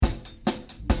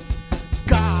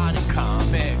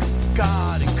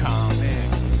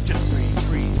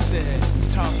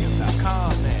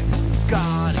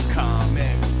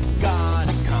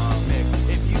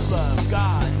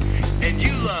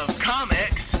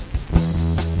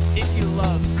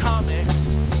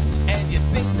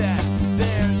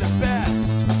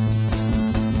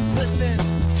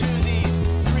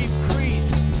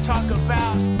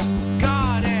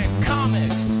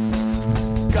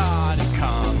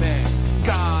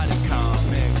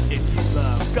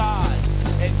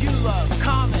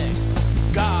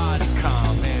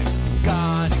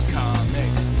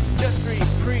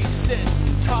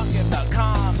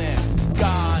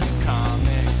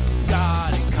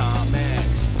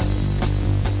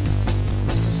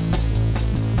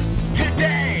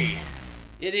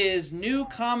It is New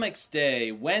Comics Day,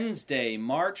 Wednesday,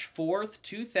 March 4th,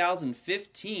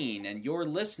 2015, and you're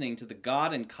listening to the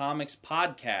God in Comics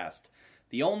podcast,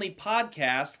 the only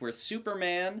podcast where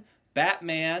Superman,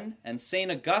 Batman, and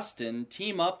St. Augustine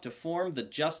team up to form the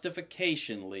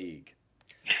Justification League.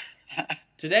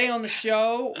 Today on the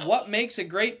show, what makes a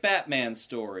great Batman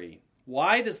story?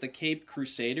 Why does the Caped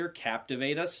Crusader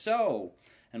captivate us so?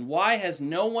 And why has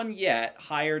no one yet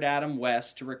hired Adam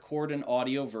West to record an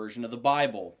audio version of the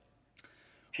Bible?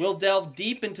 We'll delve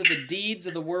deep into the deeds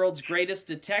of the world's greatest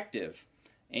detective.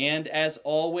 And as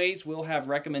always, we'll have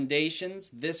recommendations,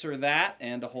 this or that,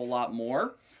 and a whole lot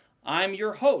more. I'm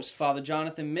your host, Father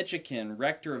Jonathan Michigan,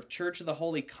 rector of Church of the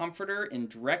Holy Comforter in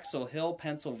Drexel Hill,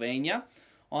 Pennsylvania.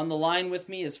 On the line with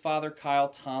me is Father Kyle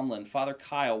Tomlin. Father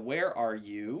Kyle, where are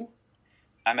you?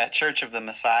 I'm at Church of the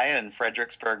Messiah in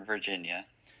Fredericksburg, Virginia.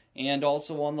 And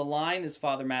also on the line is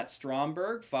Father Matt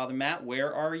Stromberg. Father Matt,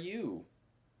 where are you?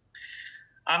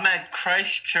 I'm at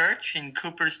Christ Church in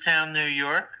Cooperstown, New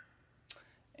York.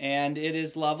 And it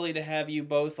is lovely to have you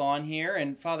both on here.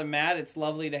 And Father Matt, it's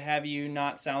lovely to have you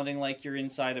not sounding like you're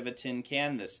inside of a tin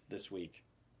can this week.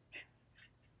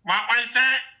 What was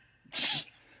that?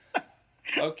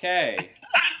 Okay.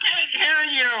 I can't hear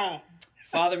you.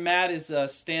 Father Matt is a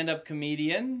stand-up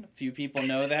comedian. A few people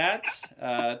know that.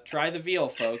 Try the veal,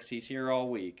 folks. He's here all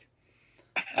week.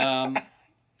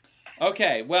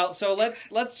 Okay, well, so let's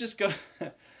just go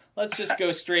let's just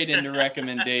go straight into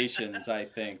recommendations, I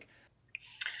think.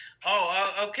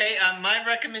 Okay. My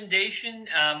recommendation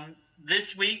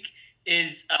this week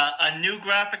is a new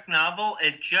graphic novel.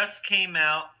 It just came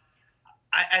out,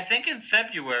 I think, in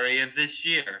February of this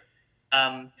year.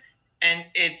 And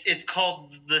it's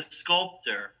called The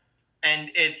Sculptor, and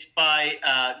it's by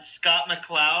Scott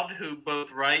McCloud, who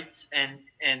both writes and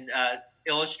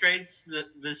illustrates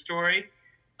the story.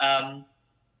 And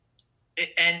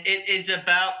it is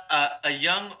about a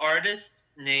young artist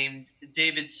named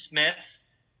David Smith,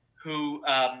 who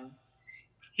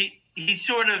he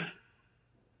sort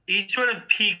of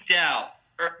peaked out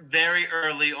very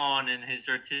early on in his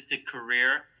artistic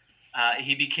career.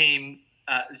 He became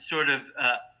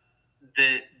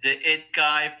the it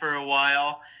guy for a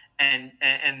while, and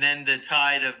then the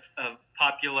tide of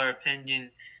popular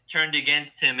opinion turned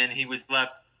against him, and he was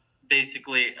left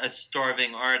basically a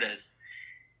starving artist.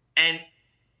 And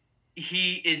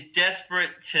he is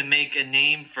desperate to make a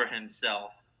name for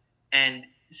himself, and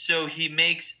so he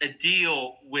makes a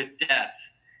deal with death,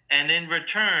 and in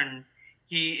return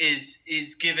he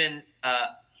is given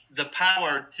the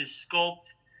power to sculpt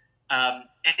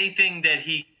anything that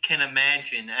he can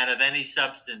imagine out of any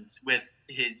substance with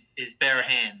his bare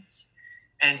hands.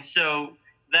 And so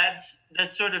that's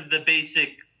sort of the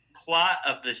basic plot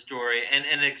of the story,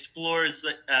 and explores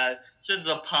sort of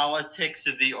the politics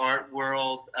of the art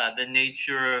world, the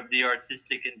nature of the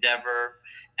artistic endeavor,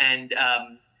 and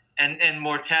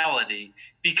mortality.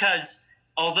 Because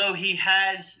although he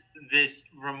has this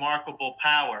remarkable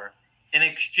power, in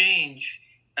exchange,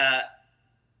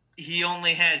 he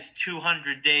only has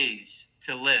 200 days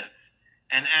to live,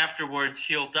 and afterwards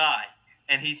he'll die.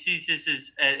 And he sees this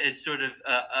as sort of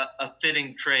a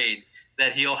fitting trade,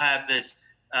 that he'll have this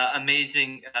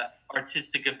amazing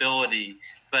artistic ability,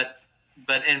 but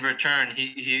in return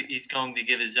he's going to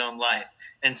give his own life.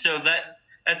 And so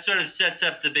that sort of sets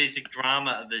up the basic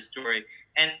drama of this story,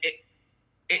 and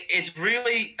it's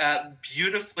really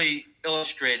beautifully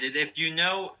illustrated. If you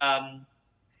know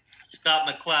Scott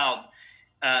McCloud,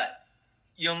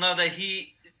 you'll know that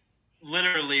he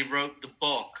literally wrote the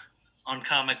book on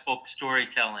comic book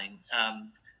storytelling,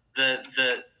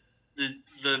 the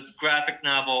graphic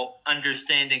novel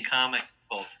Understanding Comic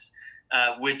Books,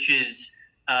 which is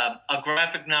a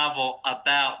graphic novel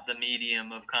about the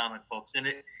medium of comic books, and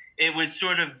it was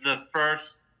sort of the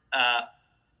first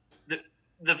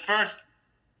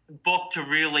book to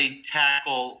really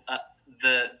tackle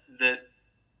the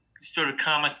sort of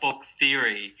comic book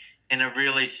theory in a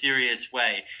really serious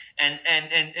way. And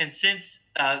since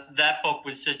that book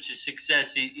was such a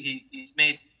success, he's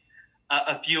made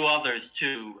a few others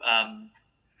too.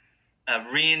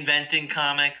 Reinventing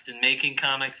Comics and Making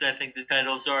Comics, I think the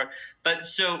titles are. But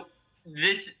so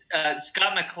this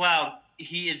Scott McCloud,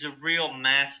 he is a real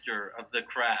master of the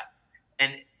craft.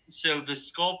 And so The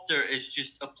Sculptor is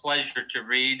just a pleasure to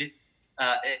read.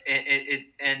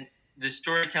 And the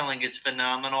storytelling is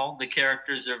phenomenal. The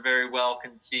characters are very well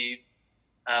conceived.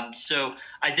 So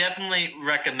I definitely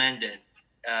recommend it,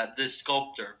 The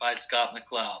Sculptor by Scott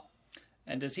McCloud.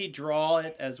 And does he draw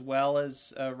it as well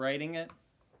as writing it?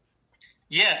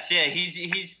 Yes, yeah.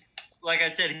 He's like I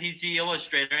said, he's the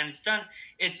illustrator, and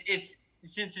it's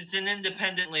since it's an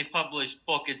independently published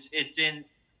book, it's in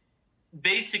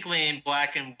basically in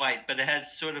black and white, but it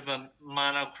has sort of a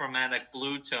monochromatic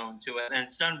blue tone to it, and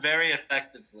it's done very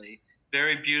effectively,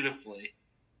 very beautifully.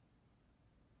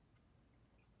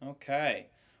 Okay.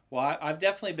 Well, I've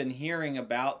definitely been hearing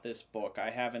about this book. I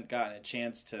haven't gotten a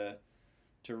chance to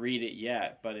read it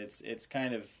yet, but it's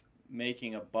kind of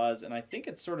making a buzz, and I think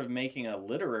it's sort of making a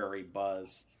literary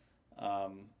buzz,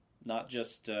 not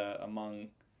just among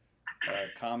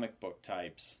comic book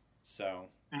types. So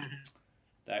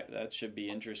that should be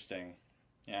interesting.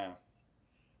 Yeah.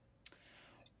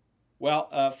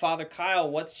 Well, Father Kyle,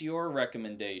 what's your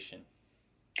recommendation?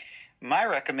 My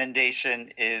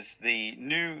recommendation is the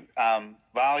new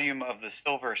volume of The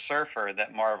Silver Surfer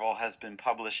that Marvel has been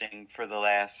publishing for the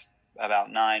last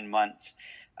about 9 months.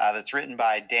 That's written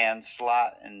by Dan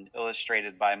Slott and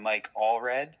illustrated by Mike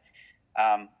Allred.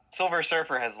 Silver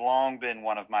Surfer has long been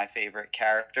one of my favorite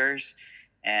characters,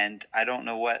 and I don't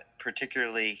know what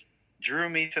particularly drew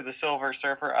me to the Silver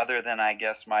Surfer other than, I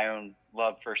guess, my own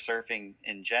love for surfing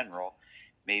in general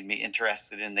made me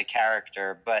interested in the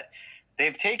character. But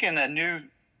they've taken a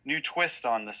new twist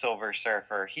on the Silver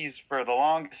Surfer. He's for the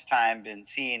longest time been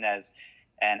seen as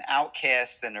an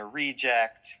outcast and a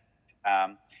reject.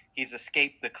 He's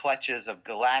escaped the clutches of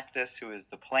Galactus, who is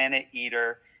the planet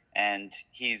eater, and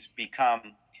he's become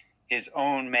his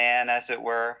own man, as it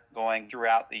were, going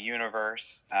throughout the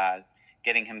universe,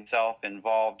 getting himself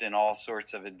involved in all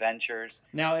sorts of adventures.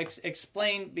 Now,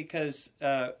 explain, because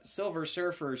Silver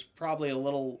Surfer's probably a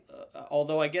little,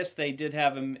 although I guess they did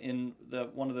have him in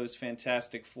one of those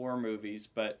Fantastic Four movies,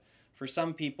 but for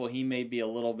some people he may be a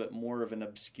little bit more of an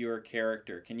obscure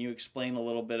character. Can you explain a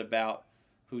little bit about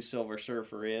who Silver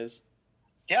Surfer is?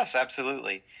 Yes,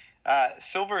 absolutely.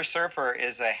 Silver Surfer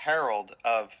is a herald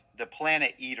of the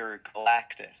planet eater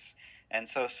Galactus. And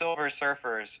so Silver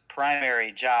Surfer's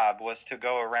primary job was to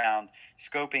go around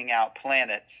scoping out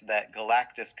planets that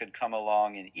Galactus could come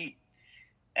along and eat.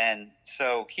 And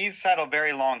so he's had a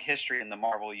very long history in the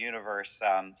Marvel Universe.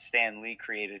 Stan Lee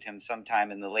created him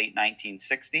sometime in the late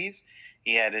 1960s.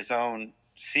 He had his own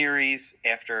series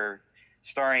after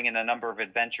starring in a number of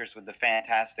adventures with the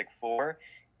Fantastic Four.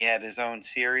 He had his own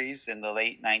series in the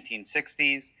late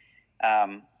 1960s.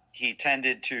 He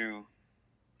tended to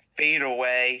fade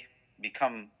away,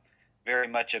 become very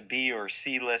much a B or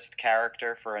C list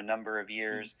character for a number of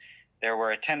years. There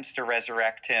were attempts to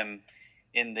resurrect him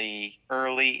in the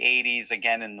early 80s,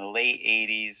 again in the late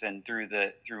 80s, and through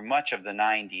much of the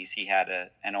 90s he had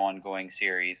an ongoing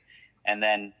series, and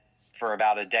then for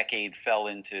about a decade fell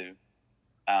into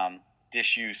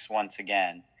disuse once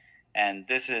again. And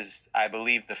this is, I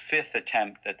believe, the 5th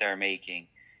attempt that they're making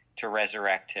to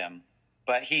resurrect him.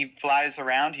 But he flies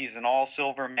around. He's an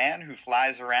all-silver man who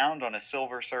flies around on a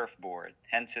silver surfboard,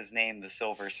 hence his name, the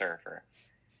Silver Surfer.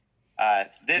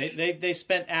 They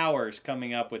spent hours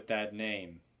coming up with that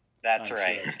name. That's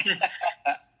right. Sure.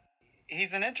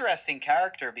 He's an interesting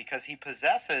character because he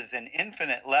possesses an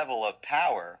infinite level of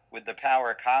power with the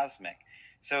power cosmic.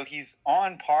 So he's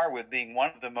on par with being one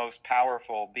of the most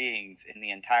powerful beings in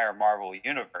the entire Marvel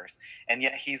universe. And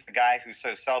yet he's the guy who's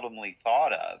so seldomly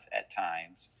thought of at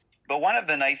times. But one of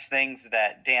the nice things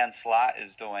that Dan Slott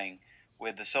is doing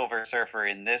with the Silver Surfer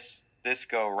in this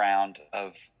go-round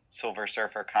of Silver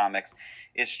Surfer comics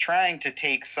is trying to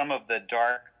take some of the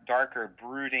darker,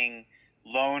 brooding,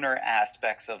 loner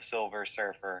aspects of Silver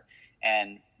Surfer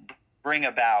and bring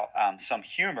about some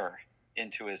humor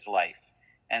into his life.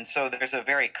 And so there's a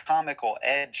very comical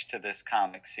edge to this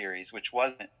comic series, which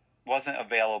wasn't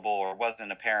available or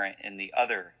wasn't apparent in the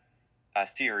other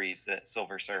series that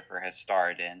Silver Surfer has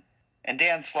starred in. And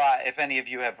Dan Slott, if any of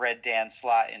you have read Dan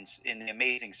Slott in The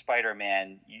Amazing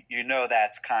Spider-Man, you know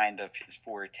that's kind of his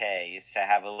forte, is to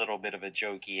have a little bit of a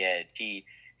jokey edge. He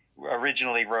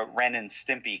originally wrote Ren and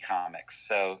Stimpy comics,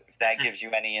 so if that gives you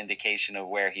any indication of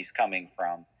where he's coming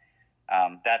from,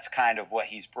 that's kind of what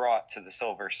he's brought to the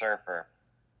Silver Surfer.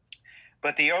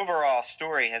 But the overall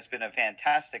story has been a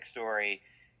fantastic story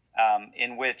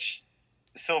in which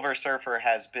Silver Surfer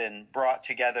has been brought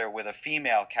together with a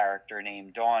female character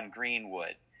named Dawn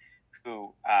Greenwood,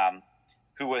 who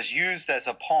was used as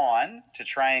a pawn to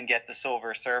try and get the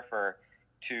Silver Surfer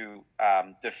to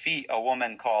defeat a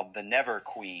woman called the Never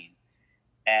Queen.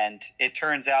 And it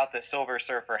turns out that Silver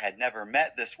Surfer had never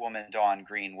met this woman, Dawn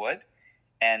Greenwood,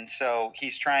 and so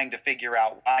he's trying to figure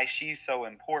out why she's so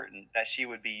important that she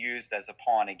would be used as a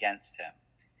pawn against him.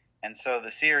 And so the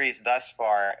series thus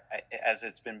far, as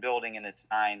it's been building in its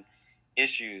 9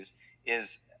 issues,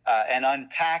 is an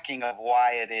unpacking of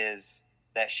why it is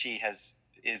that she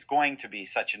is going to be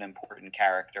such an important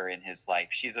character in his life.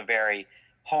 She's a very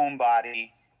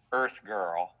homebody Earth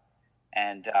girl,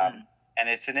 and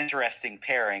it's an interesting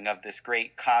pairing of this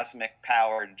great cosmic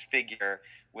powered figure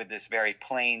with this very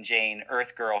plain Jane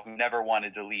Earth girl who never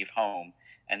wanted to leave home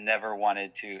and never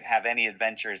wanted to have any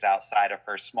adventures outside of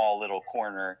her small little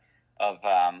corner of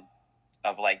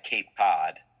like Cape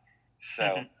Cod.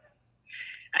 So,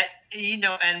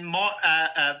 and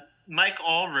Mike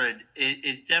Allred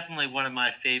is definitely one of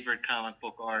my favorite comic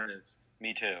book artists.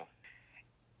 Me too.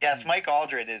 Yes, Mike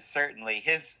Allred is certainly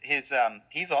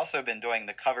he's also been doing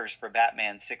the covers for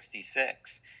Batman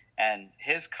 66, and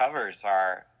his covers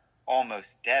are almost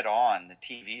dead on the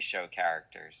TV show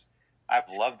characters. I've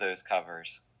loved those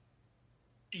covers.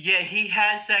 Yeah, he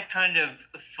has that kind of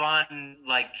fun,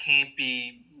 like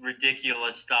campy,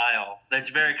 ridiculous style. That's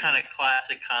very kind of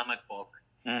classic comic book.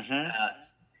 Mm-hmm.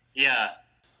 Yeah.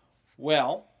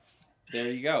 Well, there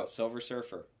you go, Silver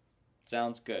Surfer.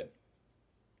 Sounds good.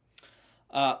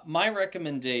 My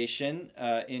recommendation,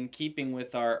 in keeping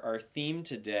with our theme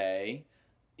today,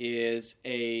 is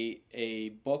a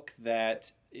book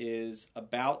that is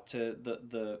about to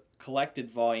the collected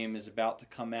volume is about to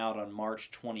come out on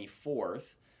March 24th.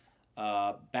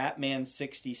 Batman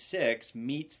 66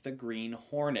 meets the Green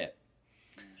Hornet.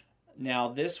 Now,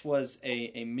 this was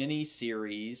a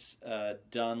mini-series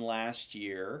done last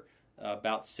year,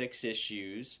 about 6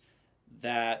 issues,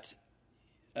 that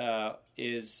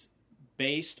is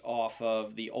based off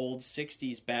of the old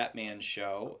 60s Batman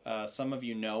show. Some of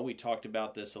you know, we talked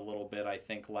about this a little bit, I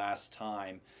think, last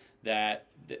time, that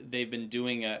they've been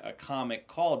doing a comic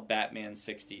called Batman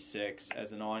 66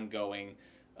 as an ongoing,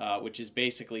 which is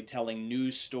basically telling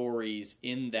new stories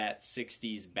in that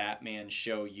 60s Batman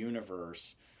show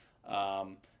universe.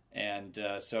 So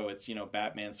it's,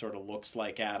 Batman sort of looks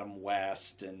like Adam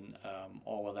West and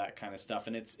all of that kind of stuff.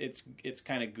 And it's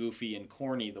kind of goofy and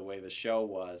corny the way the show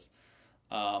was.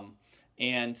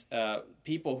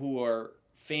 People who are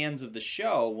fans of the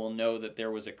show will know that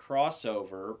there was a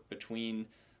crossover between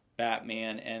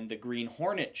Batman and the Green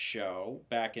Hornet show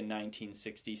back in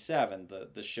 1967,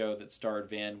 the show that starred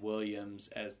Van Williams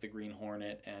as the Green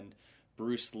Hornet and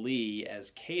Bruce Lee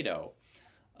as Kato.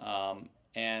 That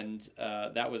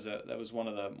was one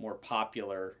of the more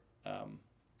popular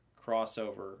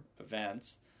crossover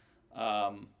events.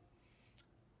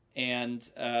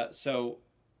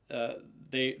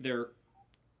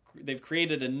 They've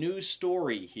created a new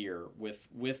story here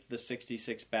with the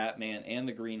 66 Batman and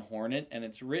the Green Hornet, and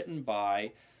it's written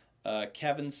by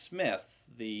Kevin Smith,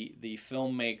 the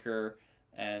filmmaker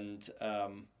and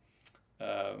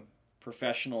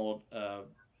professional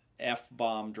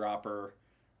F-bomb dropper.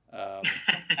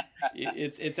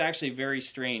 It's actually very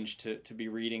strange to be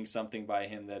reading something by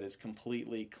him that is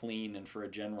completely clean, and for a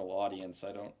general audience,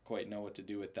 I don't quite know what to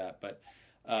do with that, but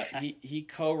he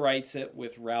co-writes it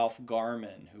with Ralph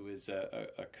Garman, who is a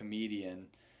comedian,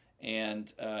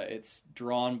 and it's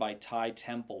drawn by Ty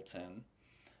Templeton.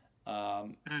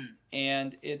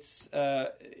 And it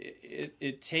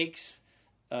takes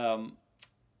an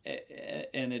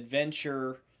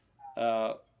adventure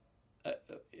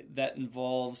that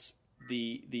involves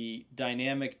the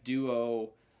dynamic duo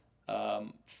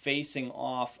facing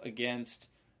off against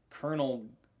Colonel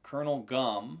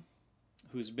Gum,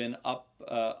 who's been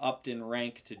upped in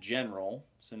rank to general,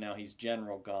 so now he's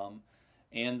General Gum,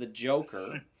 and the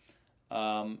Joker,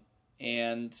 and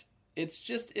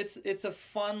it's a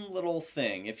fun little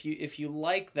thing. If you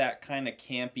like that kind of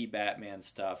campy Batman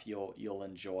stuff, you'll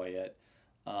enjoy it,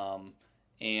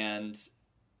 and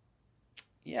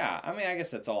yeah, I mean, I guess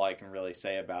that's all I can really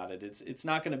say about it. It's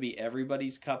not going to be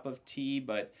everybody's cup of tea,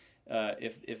 but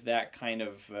if that kind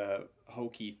of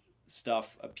hokey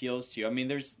stuff appeals to you. I mean,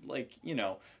 there's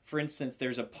for instance,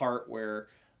 there's a part where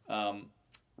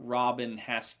Robin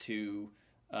has to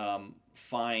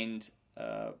find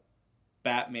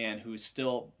Batman, who's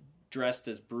still dressed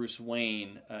as Bruce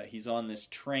Wayne. He's on this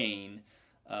train,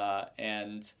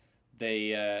 and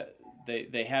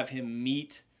they have him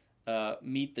meet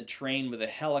the train with a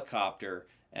helicopter.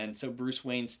 And so Bruce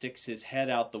Wayne sticks his head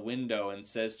out the window and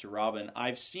says to Robin,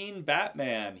 "I've seen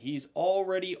Batman. He's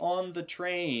already on the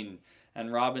train."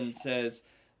 And Robin says,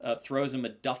 throws him a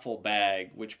duffel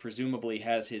bag, which presumably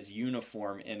has his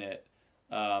uniform in it,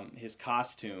 his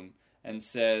costume, and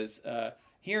says,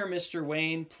 "Here, Mr.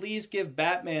 Wayne, please give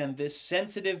Batman this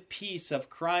sensitive piece of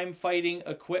crime-fighting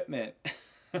equipment."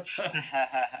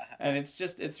 And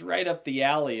it's right up the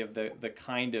alley of the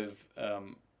kind of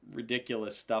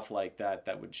ridiculous stuff like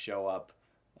that would show up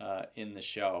in the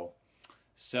show.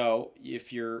 So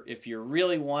if you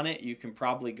really want it, you can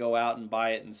probably go out and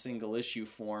buy it in single issue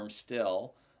form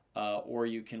still. or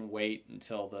you can wait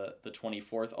until the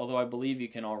 24th, although I believe you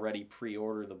can already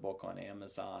pre-order the book on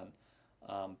Amazon.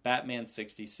 Batman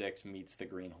 66 Meets the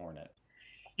Green Hornet.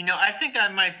 I think I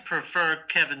might prefer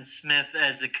Kevin Smith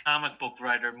as a comic book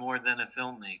writer more than a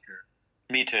filmmaker.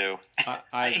 Me too.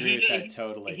 I agree with that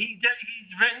totally. He's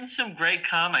written some great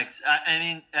comics.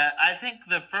 I think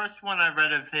the first one I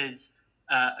read of his,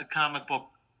 a comic book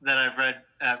that I read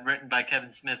written by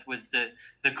Kevin Smith, was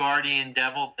the Guardian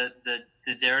Devil,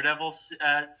 the Daredevil.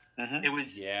 Mm-hmm.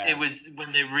 It was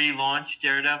when they relaunched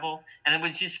Daredevil, and it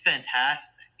was just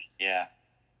fantastic. Yeah.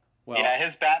 Well, yeah,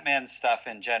 his Batman stuff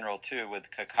in general too, with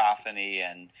Cacophony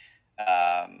and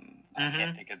I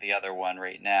can't think of the other one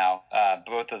right now.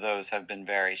 Both of those have been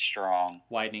very strong.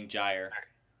 Widening Gyre,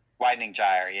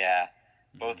 yeah.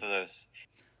 Both of those.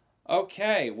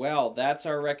 Okay, well, that's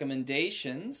our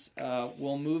recommendations.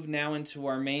 We'll move now into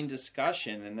our main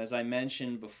discussion. And as I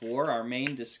mentioned before, our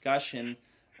main discussion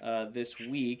this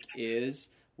week is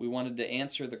we wanted to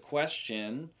answer the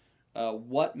question,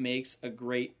 what makes a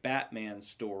great Batman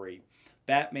story?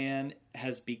 Batman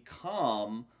has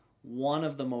become one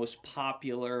of the most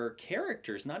popular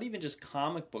characters, not even just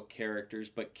comic book characters,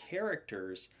 but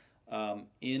characters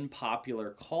in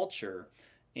popular culture.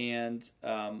 And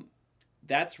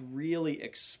that's really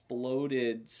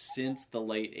exploded since the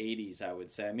late 80s, I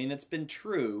would say. I mean, it's been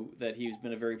true that he's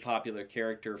been a very popular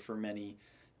character for many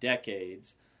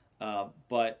decades,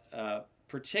 but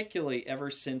particularly ever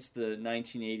since the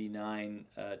 1989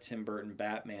 Tim Burton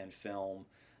Batman film,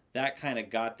 that kind of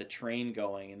got the train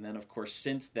going. And then, of course,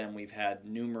 since then, we've had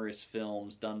numerous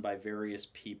films done by various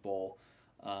people.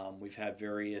 We've had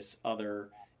various other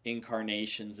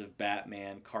incarnations of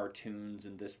Batman, cartoons,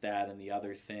 and this, that, and the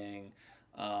other thing.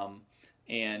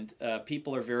 And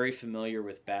people are very familiar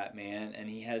with Batman, and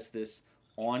he has this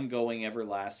ongoing,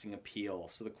 everlasting appeal.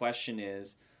 So the question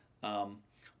is,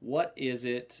 what is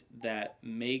it that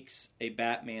makes a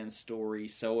Batman story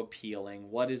so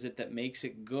appealing? What is it that makes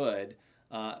it good?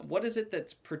 What is it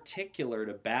that's particular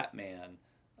to Batman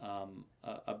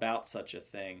about such a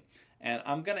thing? And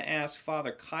I'm going to ask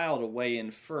Father Kyle to weigh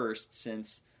in first,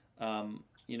 since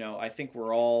I think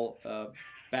we're all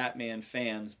Batman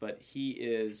fans, but he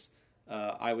is,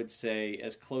 I would say,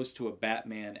 as close to a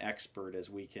Batman expert as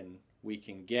we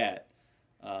can get.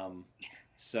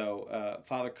 So,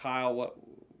 Father Kyle,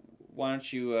 why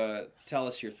don't you tell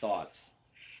us your thoughts?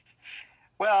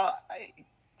 Well,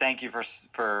 thank you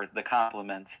for the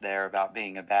compliments there about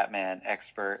being a Batman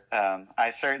expert.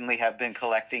 I certainly have been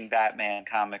collecting Batman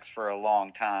comics for a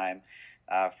long time.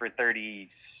 For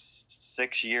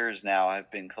 36 years now,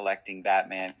 I've been collecting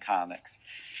Batman comics.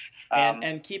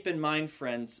 And keep in mind,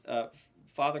 friends,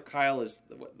 Father Kyle is,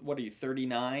 what are you,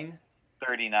 39?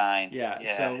 39.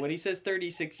 Yeah, so when he says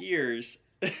 36 years,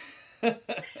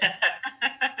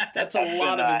 that's a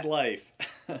lot of his life.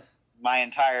 My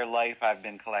entire life I've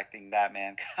been collecting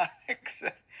Batman comics.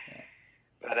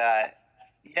 But,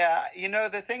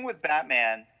 the thing with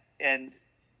Batman, and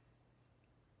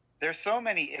there's so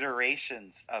many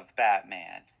iterations of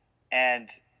Batman, and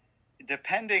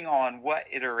depending on what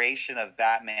iteration of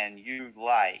Batman you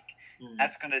like,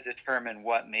 that's going to determine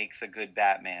what makes a good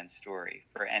Batman story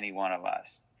for any one of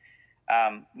us.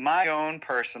 My own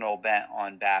personal bent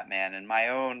on Batman and my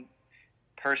own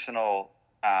personal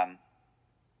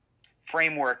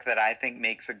framework that I think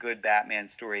makes a good Batman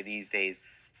story these days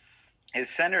is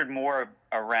centered more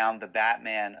around the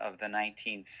Batman of the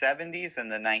 1970s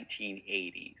and the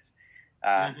 1980s.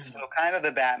 So kind of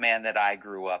the Batman that I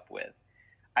grew up with.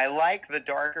 I like the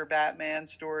darker Batman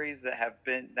stories that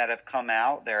have come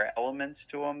out. There are elements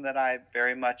to them that I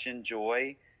very much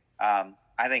enjoy. I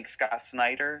think Scott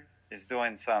Snyder is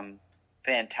doing some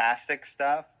fantastic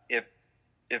stuff, if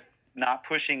not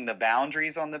pushing the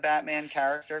boundaries on the Batman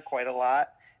character quite a lot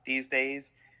these days.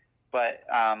 But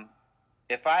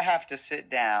if I have to sit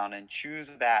down and choose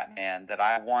a Batman that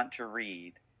I want to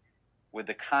read, with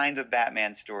the kind of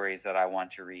Batman stories that I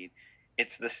want to read,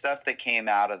 it's the stuff that came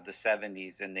out of the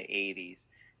 70s and the 80s.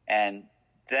 And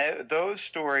those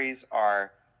stories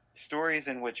are stories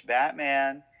in which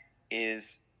Batman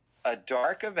is a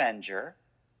dark Avenger,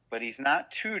 but he's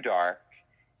not too dark.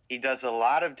 He does a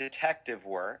lot of detective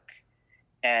work,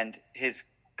 and his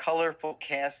colorful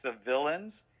cast of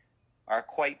villains are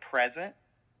quite present.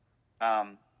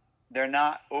 They're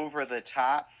not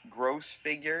over-the-top gross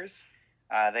figures.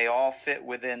 They all fit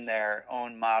within their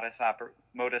own modus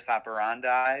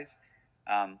operandi.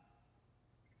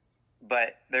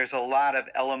 But there's a lot of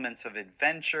elements of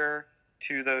adventure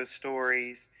to those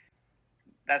stories.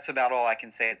 That's about all I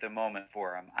can say at the moment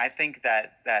for them. I think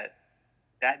that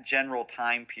general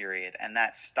time period and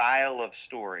that style of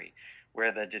story,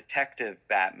 where the detective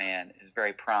Batman is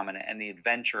very prominent and the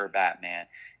adventurer Batman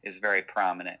is very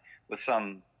prominent with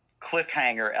some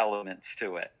cliffhanger elements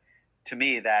to it. To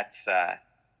me, that's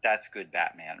good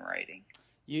Batman writing.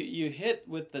 You hit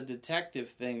with the detective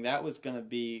thing. That was going to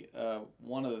be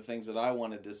one of the things that I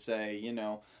wanted to say. You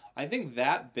know, I think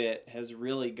that bit has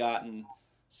really gotten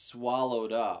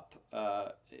swallowed up.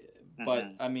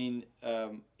 But I mean,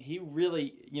 he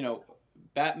really, you know,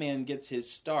 Batman gets his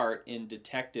start in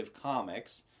Detective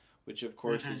Comics, which of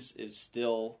course is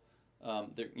still,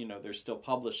 they're still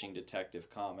publishing Detective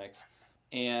Comics.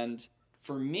 And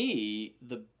for me,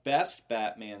 the best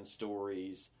Batman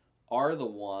stories are the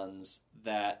ones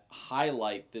that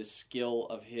highlight this skill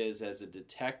of his as a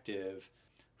detective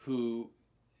who,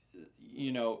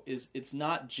 you know, it's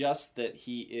not just that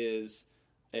he is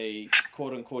a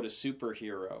quote-unquote a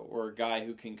superhero or a guy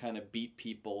who can kind of beat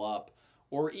people up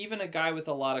or even a guy with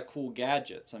a lot of cool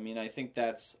gadgets. I mean, I think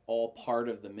that's all part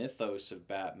of the mythos of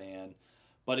Batman,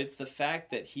 but it's the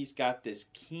fact that he's got this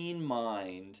keen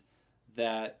mind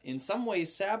that in some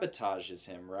ways sabotages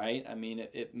him, right? I mean,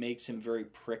 it makes him very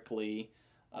prickly.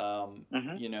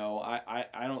 You know, I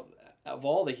don't, of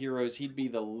all the heroes, he'd be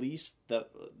the least,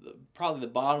 probably the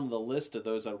bottom of the list of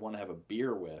those I'd want to have a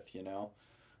beer with, you know?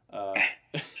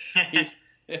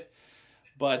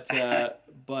 But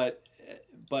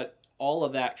all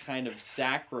of that kind of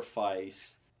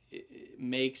sacrifice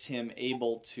makes him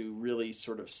able to really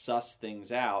sort of suss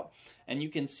things out. And you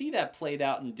can see that played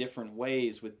out in different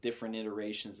ways with different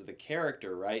iterations of the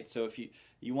character, right? So if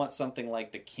you want something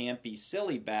like the campy,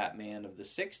 silly Batman of the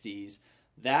 60s,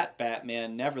 that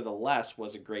Batman nevertheless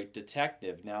was a great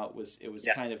detective. Now it was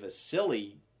kind of a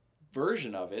silly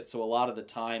version of it. So a lot of the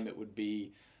time it would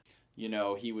be, you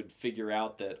know, he would figure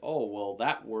out that, oh, well,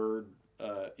 that word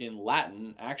in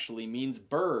Latin actually means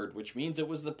bird, which means it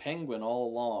was the penguin all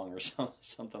along, or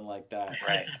something like that.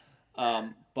 Right.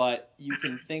 But you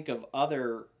can think of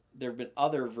there have been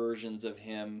other versions of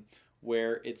him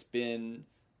where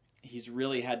he's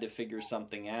really had to figure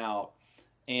something out.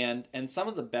 And some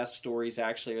of the best stories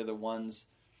actually are the ones,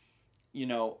 you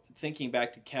know, thinking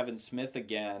back to Kevin Smith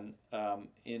again,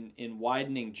 in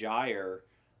Widening Gyre,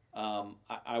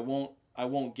 I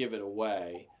won't give it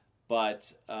away,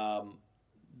 but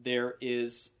there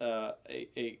is a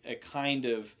kind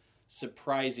of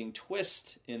surprising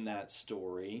twist in that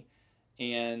story,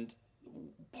 and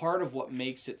part of what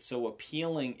makes it so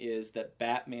appealing is that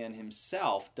Batman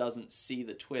himself doesn't see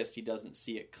the twist. He doesn't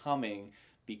see it coming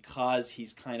because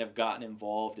he's kind of gotten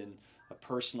involved in a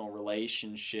personal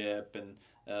relationship and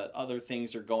other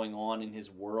things are going on in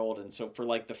his world. And so for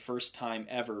like the first time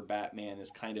ever, Batman is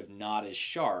kind of not as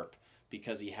sharp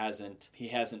because he hasn't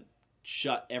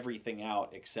shut everything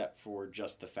out except for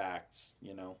just the facts,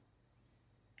 you know?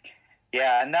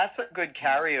 Yeah, and that's a good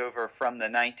carryover from the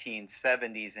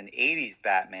 1970s and 80s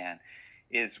Batman.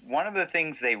 Is one of the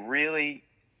things they really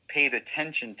paid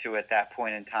attention to at that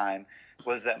point in time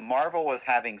was that Marvel was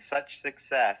having such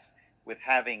success with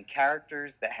having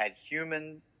characters that had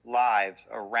human lives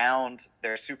around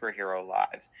their superhero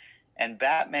lives. And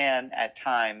Batman at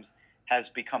times has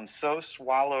become so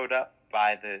swallowed up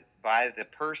by the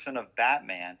person of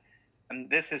Batman, and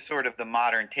this is sort of the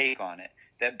modern take on it,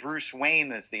 that Bruce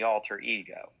Wayne is the alter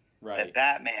ego. Right. That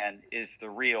Batman is the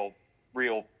real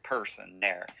person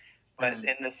there. But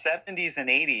in the 70s and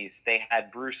 80s, they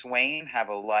had Bruce Wayne have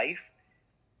a life,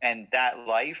 and that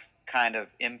life kind of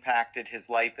impacted his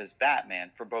life as Batman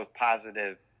for both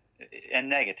positive and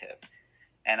negative.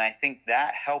 And I think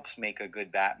that helps make a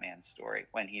good Batman story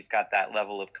when he's got that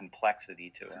level of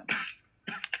complexity to him.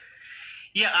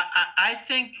 Yeah, I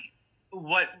think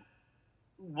one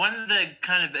of the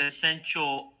kind of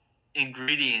essential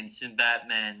ingredients in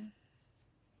Batman,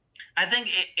 I think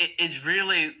it is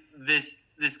really this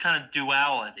kind of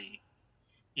duality,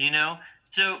 you know?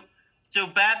 So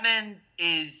Batman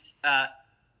is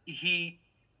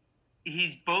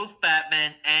he's both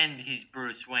Batman and he's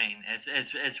Bruce Wayne,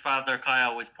 as Father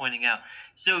Kyle was pointing out.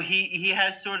 So he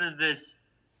has sort of this,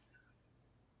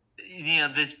 you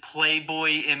know, this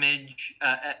playboy image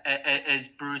as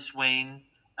Bruce Wayne.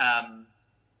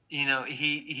 You know,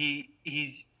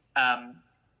 he's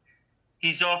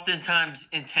oftentimes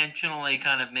intentionally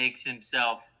kind of makes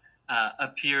himself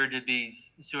appear to be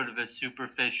sort of a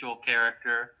superficial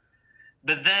character,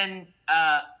 but then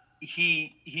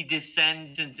he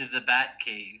descends into the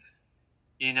Batcave,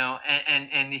 you know,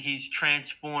 and he's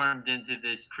transformed into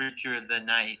this creature of the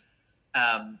night.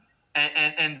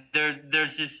 And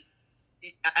there's this,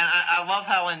 and I love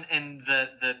how in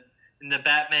the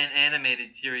Batman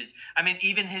animated series, I mean,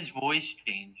 even his voice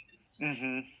changes.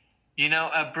 Mm-hmm. You know,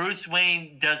 Bruce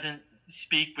Wayne doesn't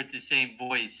speak with the same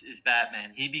voice as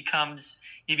Batman. He becomes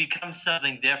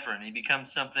something different. He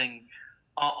becomes something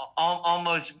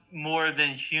almost more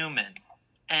than human,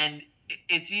 and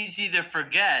it's easy to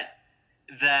forget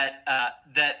that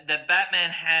that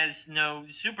Batman has no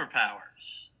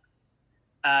superpowers,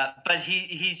 but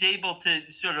he's able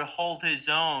to sort of hold his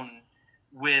own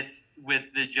with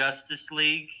the Justice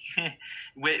League.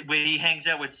 when he hangs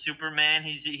out with Superman,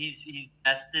 he's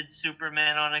bested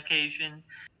Superman on occasion,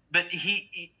 but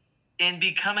he in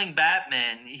becoming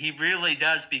Batman, he really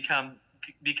does become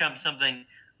something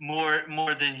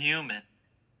more than human,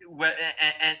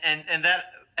 and that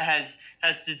has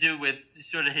to do with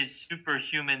sort of his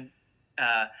superhuman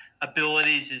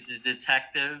abilities as a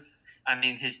detective. I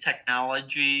mean, his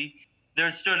technology.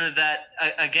 There's sort of that,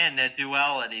 again, that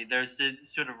duality. There's the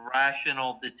sort of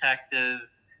rational detective,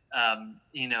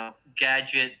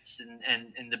 gadgets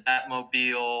and the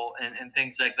Batmobile and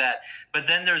things like that. But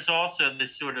then there's also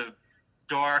this sort of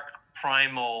dark,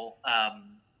 primal,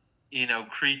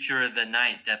 creature of the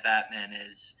night that Batman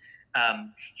is.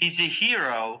 He's a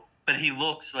hero, but he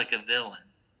looks like a villain.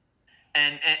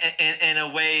 And in a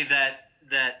way that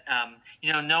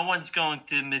no one's going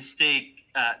to mistake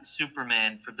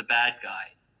Superman for the bad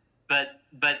guy, but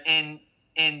in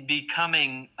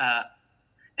becoming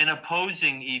in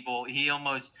opposing evil, he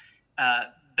almost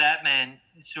Batman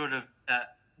sort of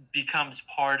becomes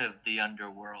part of the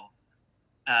underworld.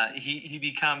 He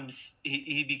becomes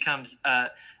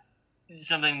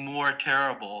something more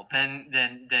terrible than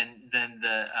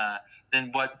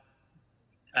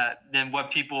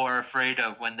what people are afraid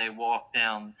of when they walk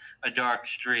down a dark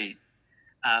street.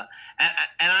 And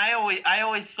I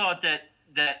always thought that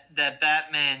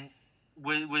Batman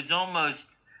was almost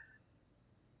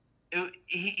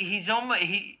it's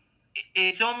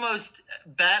almost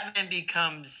Batman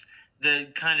becomes the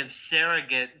kind of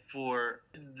surrogate for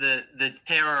the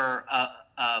terror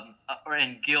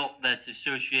and guilt that's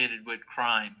associated with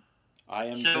crime. I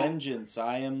am vengeance.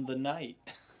 I am the night.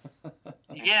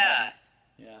 Yeah.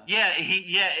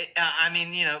 I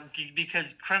mean,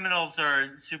 because criminals are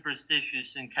a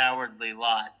superstitious and cowardly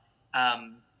lot.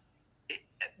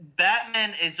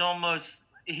 Batman is almost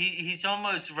he's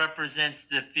almost represents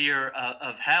the fear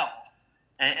of hell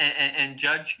and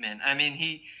judgment. I mean,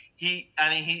 he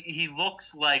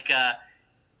looks like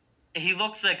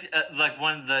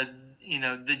one of the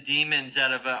the demons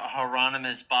out of a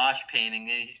Hieronymus Bosch painting.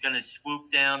 And he's going to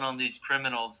swoop down on these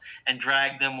criminals and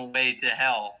drag them away to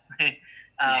hell.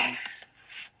 And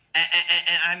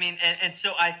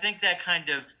so I think that kind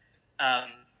of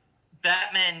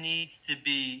Batman needs to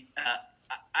be.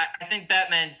 I think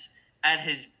Batman's at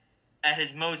his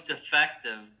most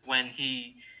effective when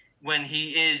he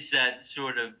is that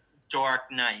sort of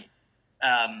dark knight.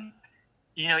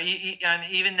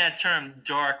 Even that term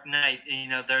 "dark knight."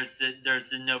 There's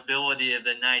the nobility of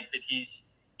the knight, but he's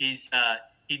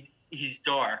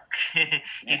dark.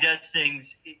 He does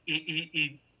things.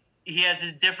 He has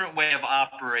a different way of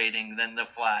operating than the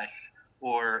Flash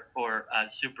or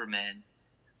Superman.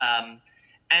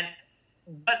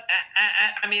 But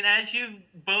I mean, as you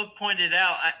both pointed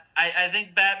out, I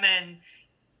think Batman,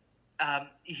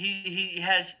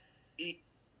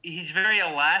 he's very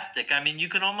elastic. I mean, you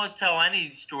can almost tell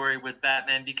any story with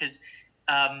Batman because,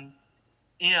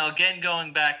 again,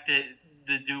 going back to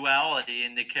the duality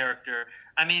in the character.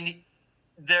 I mean,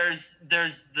 there's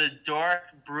the dark,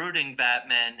 brooding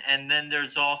Batman, and then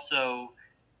there's also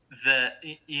the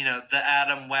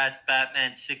Adam West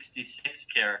Batman 66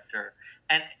 character,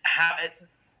 and how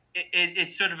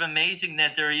it's sort of amazing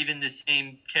that they're even the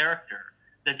same character,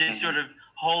 that they sort of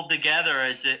hold together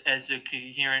as a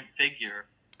coherent figure.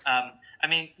 I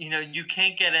mean, you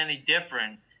can't get any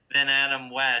different than Adam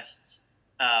West's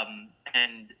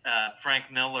and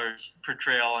Frank Miller's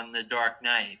portrayal in The Dark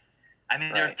Knight. I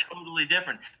mean, they're totally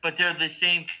different, but they're the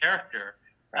same character.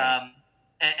 Right.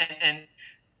 And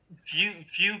few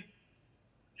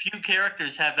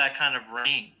characters have that kind of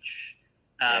range.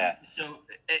 So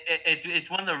it's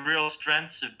one of the real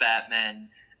strengths of Batman,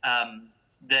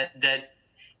 that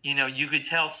you could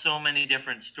tell so many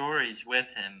different stories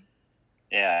with him.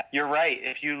 Yeah, you're right.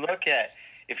 If you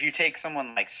take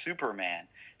someone like Superman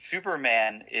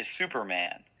is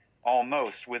Superman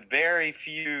almost, with very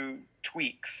few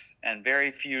tweaks and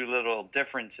very few little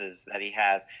differences that he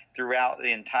has throughout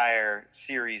the entire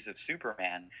series of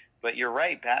Superman. But you're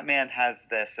right, Batman has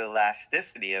this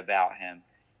elasticity about him,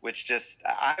 which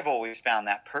I've always found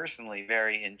that personally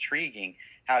very intriguing,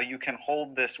 how you can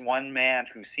hold this one man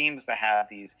who seems to have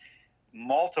these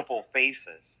multiple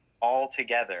faces all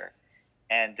together.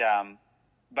 And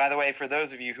by the way, for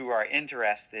those of you who are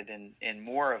interested in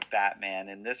more of Batman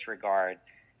in this regard,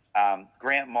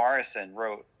 Grant Morrison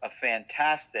wrote a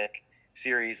fantastic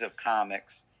series of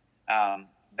comics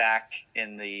back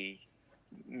in the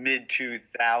mid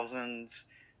 2000s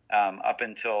up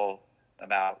until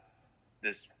about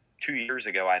this 2 years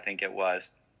ago, I think it was,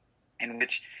 in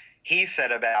which he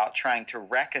set about trying to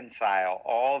reconcile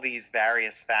all these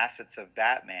various facets of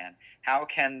Batman. How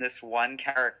can this one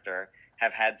character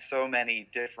have had so many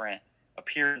different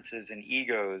appearances and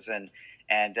egos? And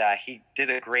he did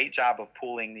a great job of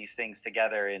pulling these things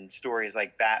together in stories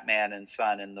like Batman and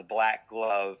Son and The Black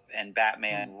Glove and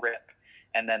Batman Rip,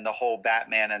 and then the whole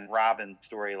Batman and Robin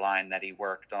storyline that he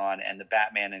worked on, and the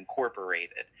Batman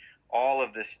Incorporated. All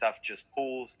of this stuff just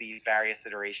pulls these various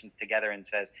iterations together and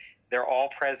says they're all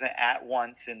present at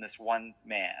once in this one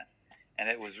man. And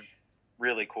it was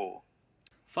really cool.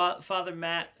 Father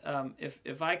Matt,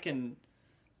 if I can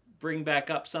bring back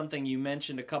up something you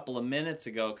mentioned a couple of minutes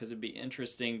ago, because it'd be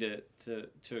interesting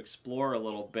to explore a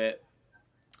little bit.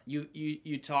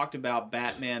 You talked about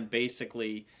Batman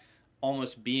basically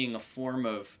almost being a form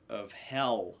of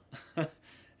hell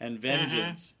and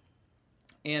vengeance.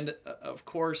 And of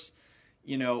course,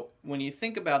 you know, when you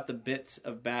think about the bits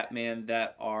of Batman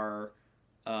that are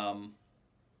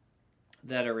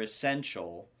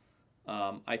essential,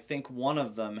 I think one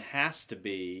of them has to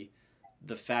be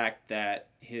the fact that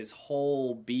his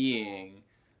whole being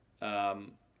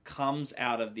comes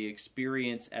out of the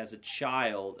experience as a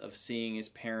child of seeing his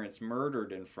parents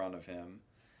murdered in front of him,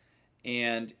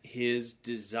 and his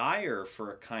desire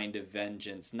for a kind of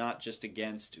vengeance, not just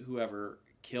against whoever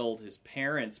killed his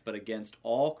parents, but against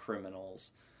all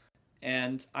criminals.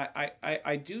 And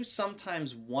I do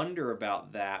sometimes wonder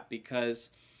about that, because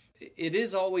it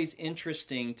is always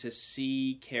interesting to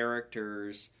see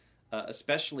characters,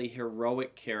 especially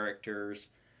heroic characters,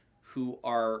 who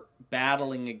are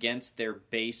battling against their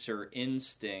baser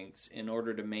instincts in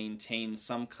order to maintain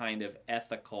some kind of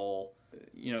ethical,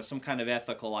 some kind of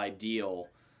ethical ideal.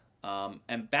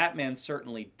 And Batman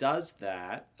certainly does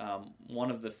that. One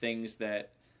of the things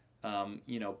that,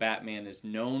 Batman is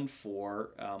known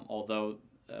for, although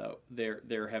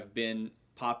there have been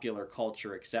popular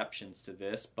culture exceptions to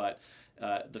this, but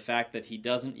the fact that he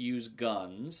doesn't use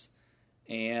guns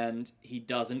and he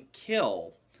doesn't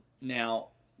kill. Now,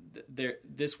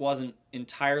 this wasn't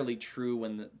entirely true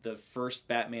when the first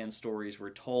Batman stories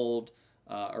were told.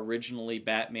 Originally,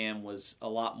 Batman was a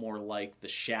lot more like the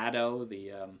Shadow,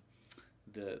 the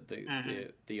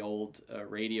old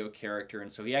radio character,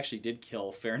 and so he actually did kill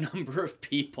a fair number of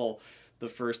people the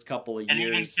first couple of years. And he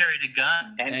even carried a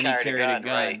gun. And he carried a gun.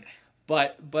 Right.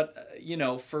 But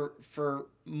for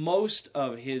most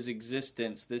of his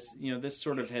existence, this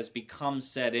sort of has become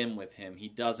set in with him. He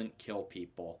doesn't kill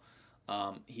people.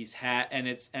 He's had, and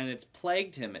it's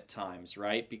plagued him at times,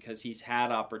 right? Because he's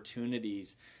had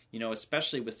opportunities,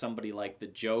 especially with somebody like the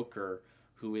Joker,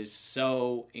 who is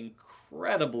so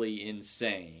incredibly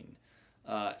insane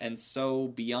and so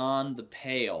beyond the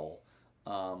pale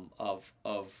of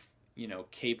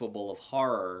capable of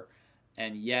horror,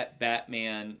 and yet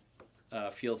Batman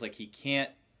feels like he can't,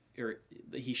 or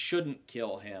he shouldn't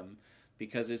kill him,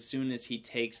 because as soon as he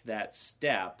takes that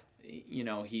step,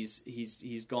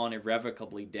 he's gone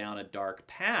irrevocably down a dark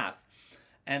path.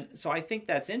 And so I think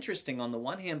that's interesting on the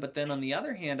one hand, but then on the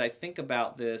other hand, I think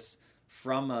about this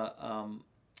from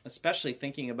especially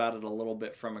thinking about it a little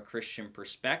bit from a Christian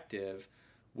perspective,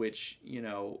 which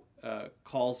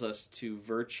calls us to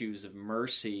virtues of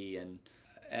mercy and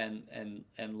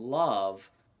love.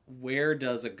 Where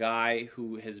does a guy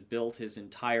who has built his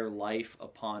entire life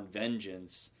upon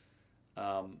vengeance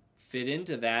fit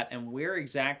into that, and where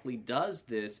exactly does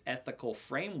this ethical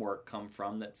framework come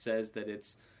from that says that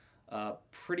it's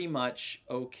pretty much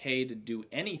okay to do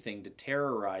anything to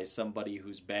terrorize somebody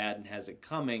who's bad and has it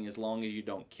coming, as long as you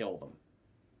don't kill them?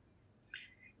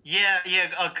 Yeah,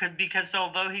 because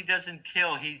although he doesn't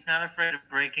kill, he's not afraid of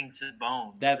breaking some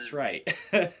bones. That's right.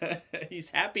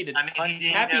 He's happy to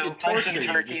torture punching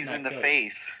turkeys in the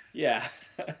face. Yeah.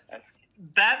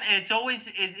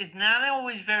 It's not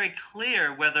always very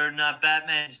clear whether or not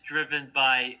Batman is driven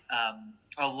by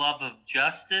a love of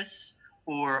justice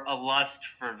or a lust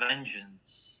for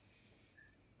vengeance.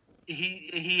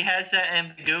 He has that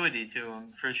ambiguity to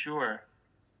him, for sure.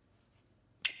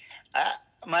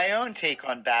 My own take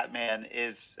on Batman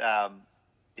is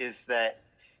that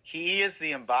he is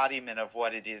the embodiment of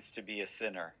what it is to be a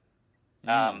sinner,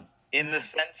 in the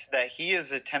sense that he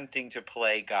is attempting to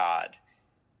play God.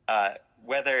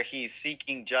 Whether he's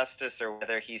seeking justice or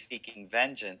whether he's seeking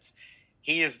vengeance,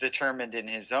 he is determined in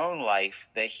his own life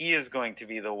that he is going to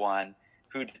be the one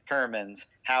who determines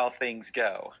how things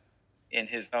go in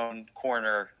his own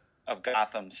corner of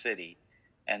Gotham City.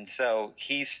 And so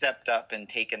he stepped up and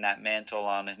taken that mantle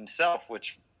on himself,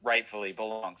 which rightfully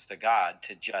belongs to God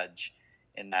to judge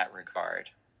in that regard.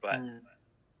 But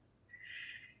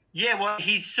yeah, well,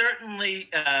 he's certainly.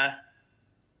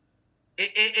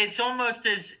 It's almost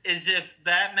as if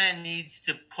Batman needs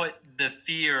to put the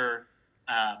fear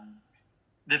of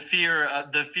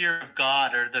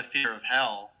God or the fear of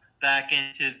hell back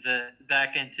into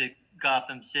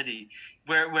Gotham City,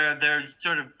 where there's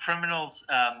sort of criminals.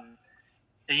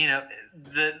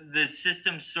 The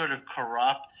system's sort of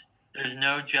corrupt. There's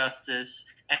no justice,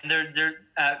 and they're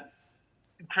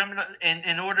criminal.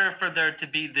 In order for there to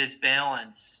be this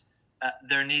balance,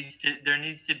 there needs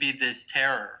to be this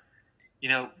terror.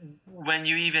 When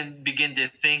you even begin to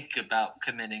think about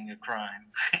committing a crime,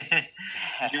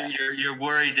 you're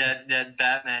worried that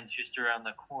Batman's just around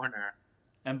the corner.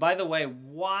 And by the way,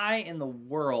 why in the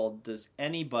world does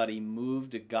anybody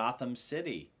move to Gotham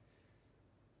City?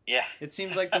 Yeah. It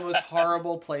seems like the most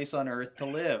horrible place on earth to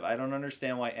live. I don't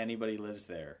understand why anybody lives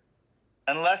there.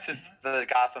 Unless it's the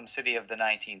Gotham City of the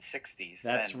 1960s.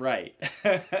 That's right.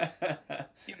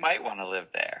 You might want to live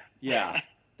there. Yeah.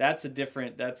 That's a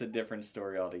different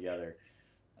story altogether.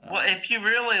 Well, if you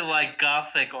really like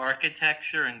Gothic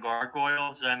architecture and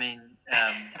gargoyles, I mean,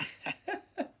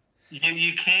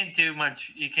 you can't do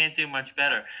much. You can't do much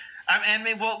better. I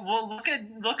mean, well, look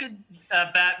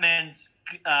at Batman's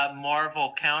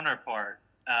Marvel counterpart,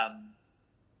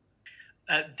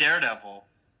 Daredevil.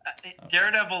 Okay.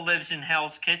 Daredevil lives in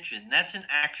Hell's Kitchen. That's an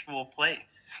actual place.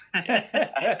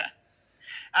 And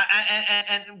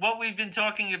what we've been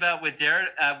talking about with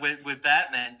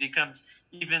Batman becomes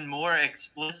even more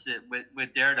explicit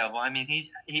with Daredevil. I mean,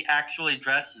 he actually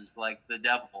dresses like the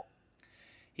devil.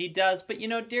 He does, but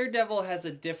Daredevil has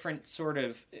a different sort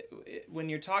of, when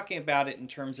you're talking about it in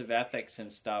terms of ethics and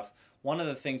stuff, one of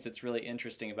the things that's really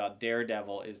interesting about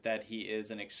Daredevil is that he is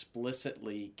an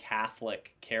explicitly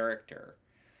Catholic character.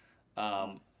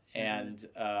 And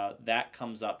that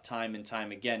comes up time and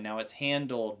time again. Now, it's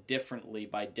handled differently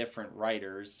by different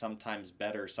writers, sometimes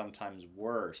better, sometimes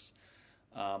worse.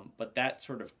 But that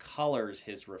sort of colors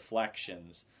his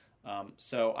reflections.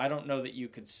 So I don't know that you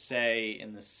could say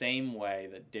in the same way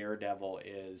that Daredevil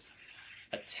is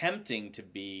attempting to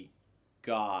be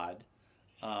God.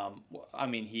 I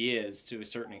mean, he is to a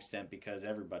certain extent because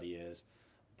everybody is.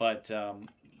 But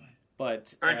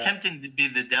or attempting to be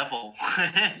the devil.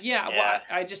 Yeah, well,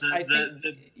 I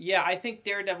think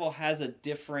Daredevil has a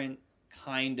different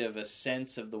kind of a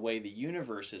sense of the way the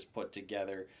universe is put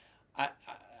together,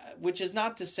 which is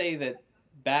not to say that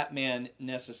Batman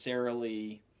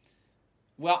necessarily.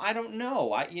 Well, I don't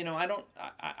know. I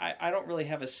don't really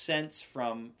have a sense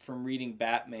from reading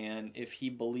Batman if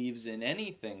he believes in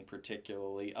anything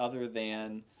particularly other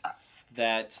than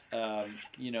that.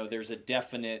 There's a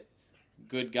definite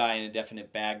good guy and a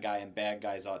definite bad guy, and bad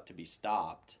guys ought to be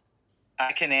stopped.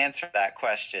 I can answer that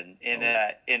question.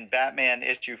 In Batman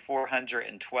issue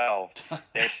 412,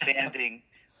 they're standing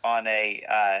on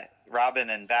Robin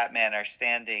and Batman are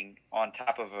standing on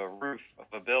top of a roof of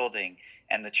a building,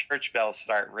 and the church bells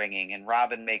start ringing, and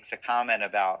Robin makes a comment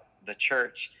about the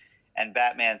church, and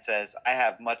Batman says, "I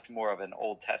have much more of an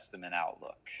Old Testament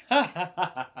outlook."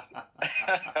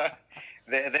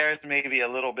 There's maybe a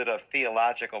little bit of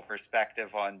theological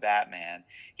perspective on Batman.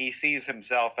 He sees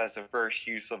himself as a first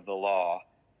use of the law.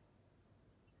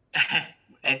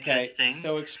 Okay,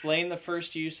 so explain the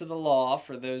first use of the law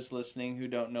for those listening who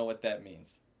don't know what that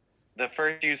means. The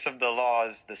first use of the law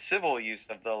is the civil use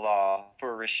of the law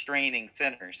for restraining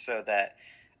sinners so that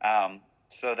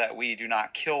we do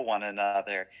not kill one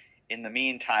another in the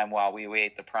meantime while we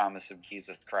wait the promise of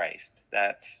Jesus Christ.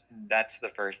 That's the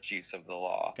first use of the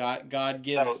law. God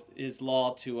gives his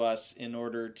law to us in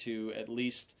order to, at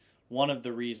least one of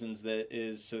the reasons that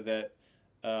is so that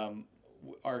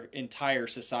our entire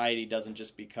society doesn't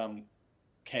just become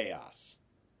chaos.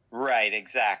 Right,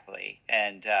 exactly.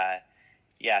 And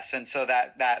yes, and so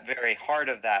that very heart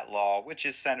of that law, which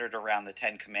is centered around the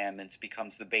Ten Commandments,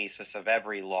 becomes the basis of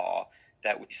every law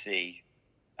that we see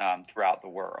throughout the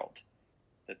world.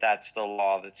 That's the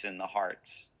law that's in the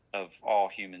hearts of all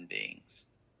human beings.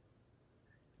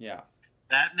 Yeah.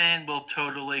 Batman will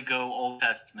totally go Old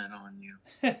Testament on you.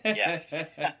 Yes.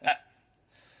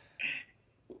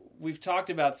 We've talked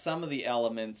about some of the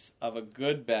elements of a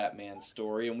good Batman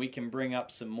story, and we can bring up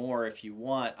some more if you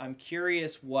want. I'm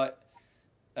curious what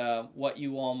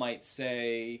you all might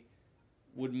say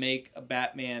would make a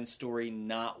Batman story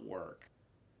not work.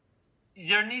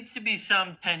 There needs to be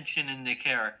some tension in the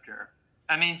character.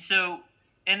 I mean, so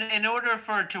in order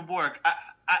for it to work,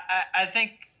 I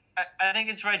think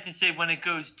it's right to say when it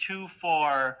goes too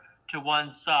far to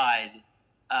one side,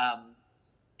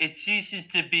 it ceases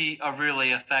to be a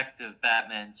really effective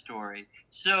Batman story.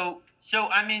 So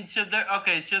I mean, so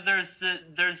there's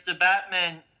the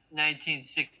Batman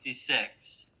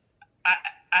 1966.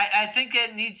 I think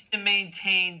it needs to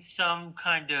maintain some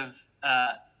kind of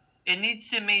it needs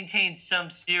to maintain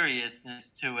some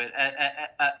seriousness to it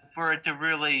for it to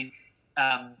really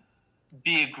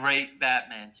be a great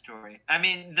Batman story. I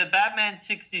mean, the Batman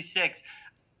 66,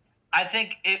 I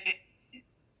think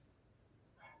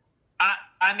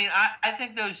I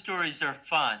think those stories are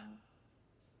fun,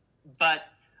 but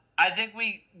I think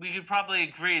we could probably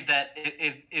agree that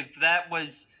if that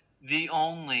was the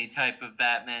only type of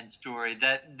Batman story,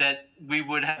 that we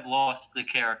would have lost the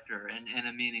character in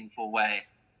a meaningful way.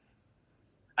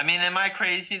 I mean, am I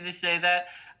crazy to say that?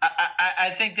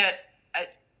 I think that,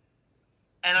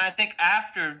 and I think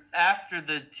after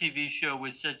the TV show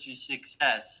was such a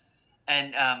success,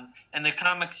 and the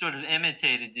comics sort of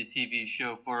imitated the TV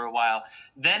show for a while,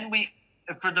 then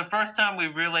for the first time, we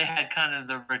really had kind of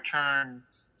the return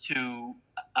to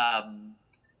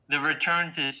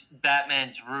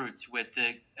Batman's roots with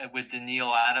the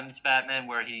Neil Adams Batman,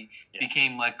 where he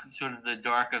became like sort of the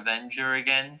Dark Avenger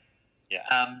again. Yeah.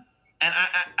 And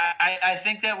I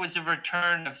think that was a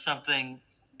return of something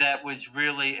that was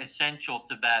really essential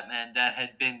to Batman that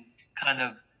had been kind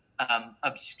of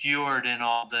obscured in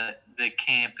all the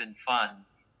camp and fun.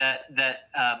 That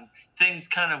things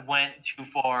kind of went too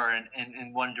far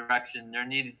in one direction. There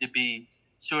needed to be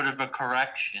sort of a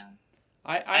correction.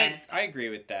 I agree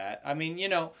with that. I mean,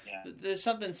 there's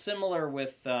something similar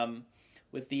with the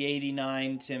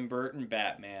 '89 Tim Burton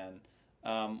Batman,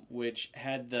 which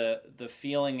had the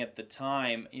feeling at the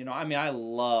time. I mean, I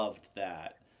loved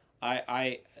that.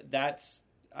 I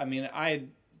had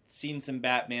seen some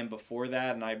Batman before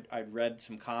that, and I'd read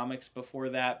some comics before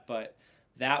that, but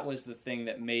that was the thing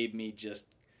that made me just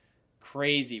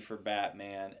crazy for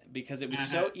Batman, because it was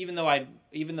so, even though I'd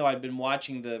been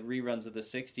watching the reruns of the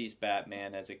 60s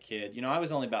Batman as a kid, I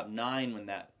was only about 9 when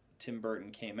that Tim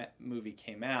Burton movie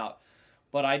came out,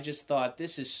 but I just thought,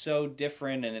 this is so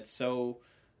different, and it's so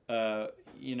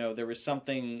there was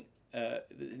something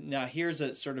now here's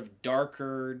a sort of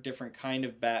darker, different kind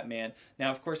of Batman.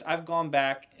 Now, of course, I've gone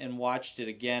back and watched it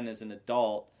again as an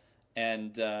adult,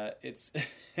 and it's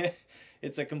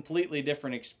it's a completely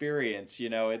different experience.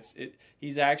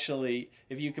 He's actually,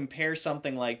 if you compare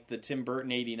something like the Tim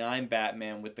Burton '89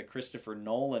 Batman with the Christopher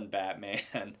Nolan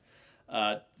Batman,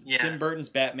 Tim Burton's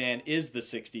Batman is the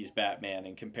 '60s Batman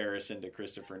in comparison to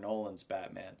Christopher Nolan's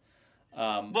Batman.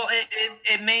 Well,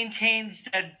 it maintains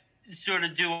that sort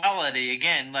of duality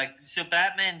again. Like, so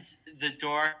Batman's the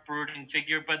dark, brooding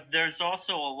figure, but there's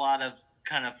also a lot of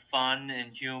kind of fun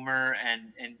and humor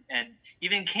and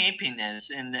even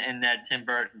campiness in that Tim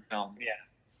Burton film. Yeah.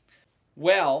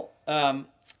 Well,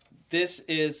 this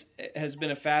has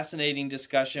been a fascinating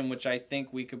discussion, which I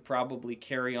think we could probably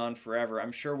carry on forever.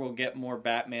 I'm sure we'll get more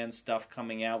Batman stuff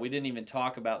coming out. We didn't even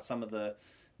talk about some of the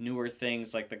newer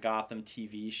things like the Gotham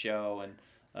TV show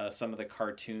and some of the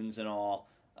cartoons and all.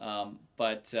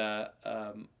 But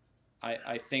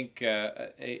I think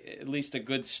at least a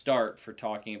good start for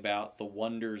talking about the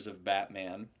wonders of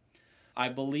Batman. I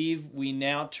believe we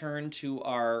now turn to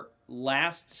our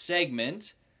last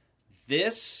segment,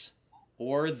 This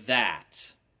or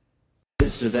That.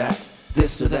 This or that,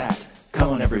 this or that.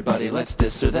 Come on, everybody, let's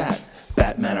this or that.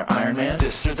 Batman or Iron Man,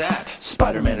 this or that.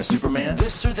 Spider-Man or Superman,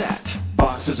 this or that.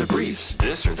 Boxers or briefs,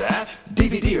 this or that.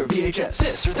 DVD or VHS,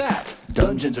 this or that.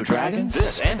 Dungeons or Dragons,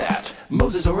 this and that.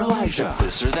 Moses or Elijah,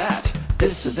 this or that.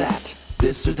 This or that,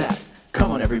 this or that.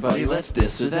 Come on, everybody, let's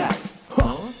this or that.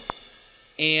 Huh?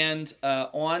 And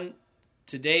on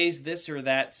today's This or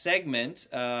That segment,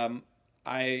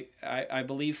 I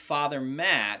believe Father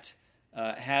Matt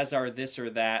has our This or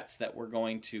That's that we're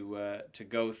going to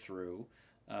go through.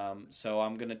 So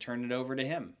I'm going to turn it over to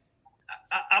him.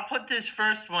 I'll put this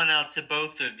first one out to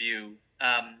both of you,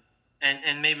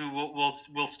 and maybe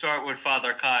we'll start with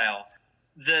Father Kyle.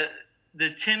 The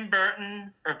Tim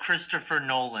Burton or Christopher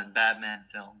Nolan Batman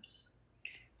films?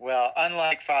 Well,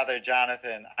 unlike Father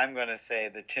Jonathan, I'm going to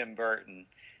say the Tim Burton.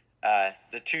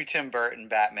 The two Tim Burton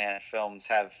Batman films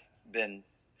have been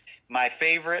my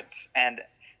favorites, and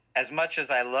as much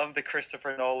as I love the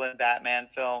Christopher Nolan Batman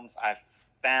films, I've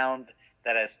found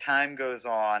that as time goes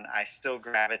on, I still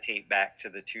gravitate back to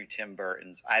the two Tim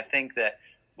Burtons. I think that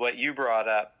what you brought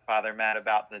up, Father Matt,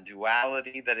 about the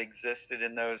duality that existed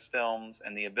in those films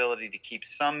and the ability to keep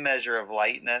some measure of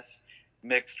lightness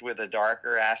mixed with a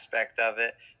darker aspect of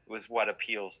it was what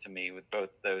appeals to me with both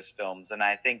those films. And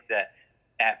I think that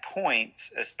at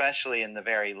points, especially in the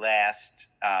very last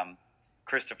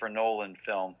Christopher Nolan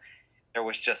film, there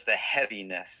was just a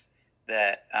heaviness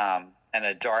that and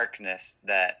a darkness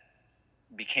that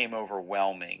became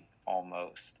overwhelming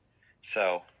almost.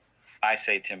 So I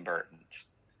say Tim Burton's.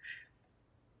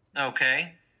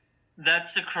 Okay.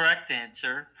 That's the correct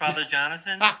answer. Father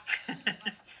Jonathan? The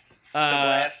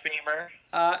blasphemer.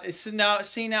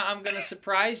 Now I'm going to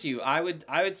surprise you. I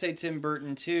would say Tim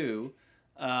Burton too.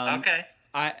 Okay.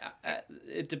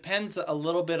 It depends a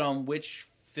little bit on which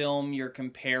film you're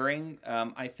comparing.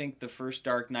 I think the first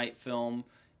Dark Knight film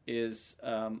is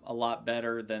a lot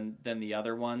better than the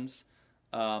other ones.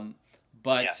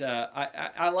 But yes.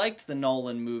 I liked the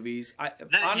Nolan movies.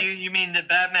 You mean the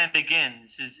Batman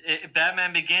Begins? Is it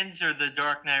Batman Begins or the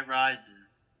Dark Knight Rises?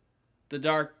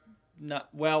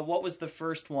 What was the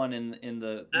first one in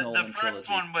the Nolan trilogy? The first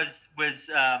one was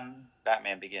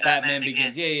Batman Begins. Batman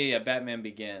Begins. Yeah. Batman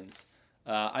Begins.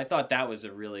 I thought that was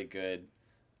a really good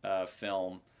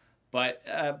film. But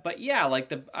yeah,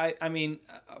 like I mean,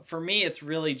 for me, it's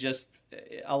really just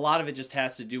a lot of it just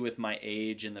has to do with my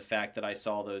age and the fact that I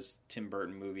saw those Tim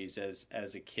Burton movies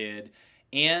as a kid,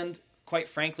 and quite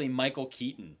frankly, Michael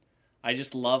Keaton. I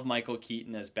just love Michael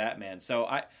Keaton as Batman. So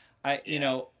you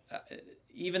know,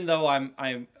 even though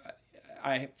I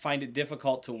find it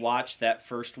difficult to watch that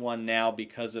first one now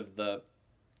because of the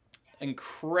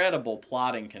incredible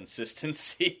plot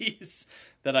inconsistencies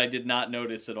that I did not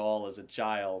notice at all as a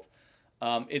child.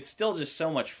 It's still just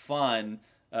so much fun,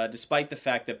 despite the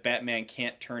fact that Batman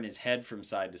can't turn his head from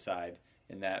side to side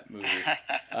in that movie.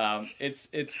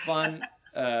 It's fun.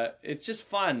 It's just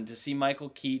fun to see Michael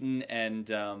Keaton and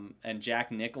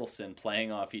Jack Nicholson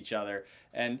playing off each other,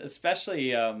 and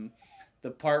especially the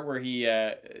part where he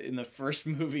in the first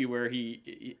movie where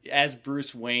he as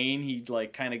Bruce Wayne, he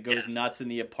like kind of goes nuts in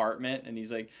the apartment, and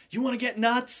he's like, "You want to get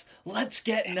nuts? Let's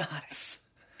get nuts."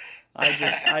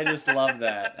 I just love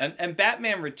that. And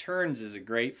Batman Returns is a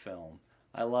great film.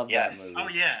 I love that movie. Oh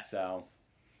yeah. So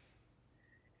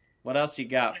what else you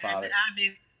got, Father?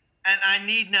 And I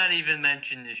need not even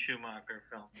mention the Schumacher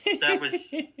film. That was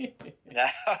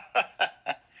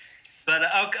But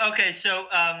okay, so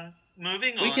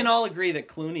moving on. We can all agree that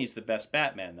Clooney's the best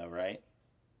Batman though, right?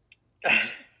 I'm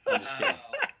just kidding.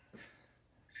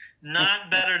 Not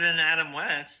better than Adam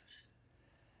West.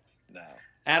 No.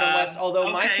 Adam West,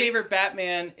 although my favorite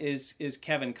Batman is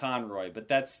Kevin Conroy, but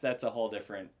that's a whole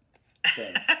different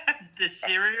thing. The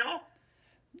cereal?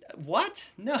 What?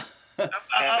 No. Kevin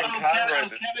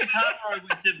Conroy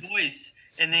was the voice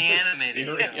in the animated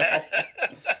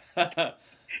film.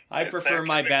 I prefer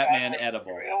my Batman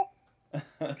edible.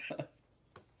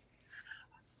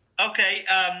 Okay,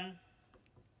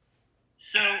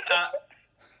 so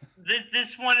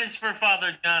this one is for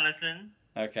Father Jonathan.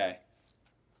 Okay.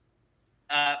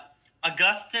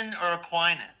 Augustine or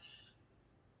Aquinas?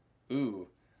 Ooh.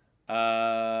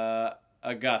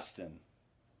 Augustine.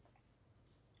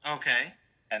 Okay.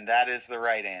 And that is the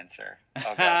right answer.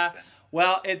 Augustine.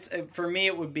 Well, for me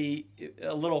it would be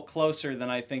a little closer than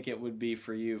I think it would be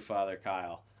for you, Father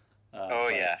Kyle.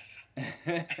 Yes.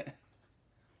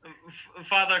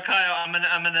 Father Kyle,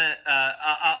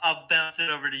 I'll bounce it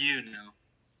over to you now.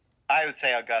 I would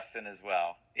say Augustine as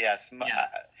well. Yes.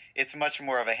 It's much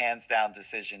more of a hands-down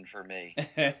decision for me.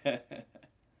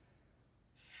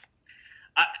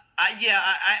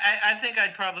 I think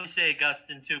I'd probably say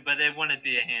Augustine too, but it wouldn't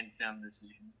be a hands-down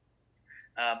decision.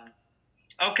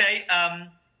 Okay,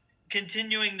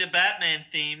 continuing the Batman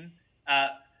theme,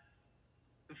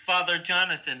 Father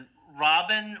Jonathan,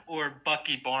 Robin or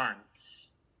Bucky Barnes?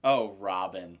 Oh,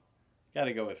 Robin.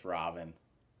 Gotta go with Robin.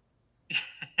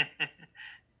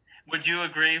 Would you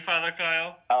agree, Father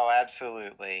Kyle? Oh,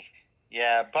 absolutely.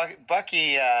 Yeah,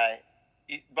 Bucky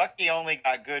only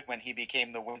got good when he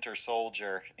became the Winter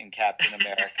Soldier in Captain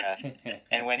America,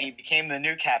 and when he became the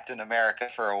new Captain America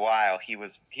for a while, he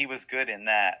was good in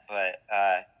that. But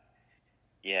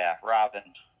yeah, Robin,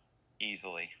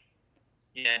 easily.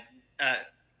 Yeah,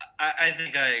 I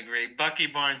think I agree. Bucky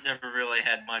Barnes never really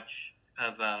had much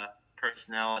of a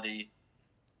personality.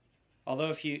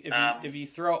 Although if you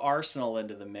throw Arsenal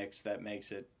into the mix, that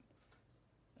makes it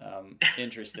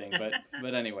interesting.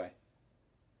 But anyway.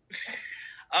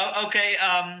 Okay,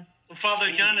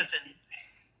 Father Jonathan,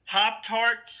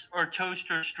 Pop-Tarts or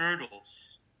toaster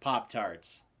strudels?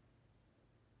 Pop-Tarts.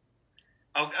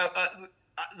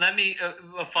 Let me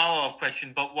a follow-up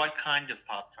question. But what kind of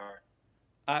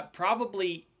Pop-Tart?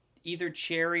 Probably either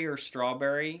cherry or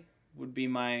strawberry would be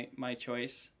my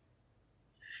choice.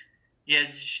 Yeah,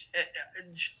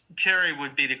 Cherry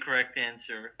would be the correct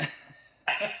answer.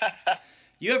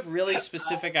 You have really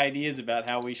specific ideas about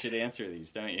how we should answer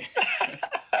these, don't you?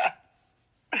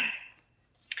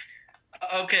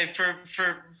 Okay, for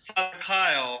Father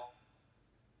Kyle,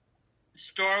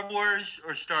 Star Wars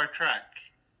or Star Trek?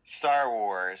 Star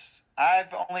Wars.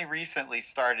 I've only recently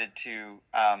started to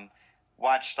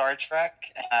watch Star Trek,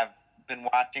 and I've been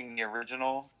watching the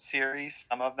original series,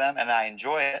 some of them, and I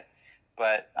enjoy it.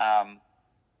 But I'm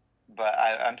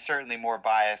certainly more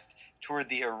biased toward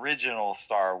the original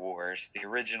Star Wars, the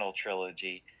original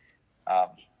trilogy,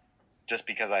 just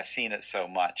because I've seen it so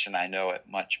much and I know it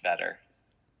much better.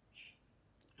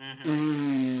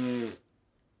 Mm-hmm.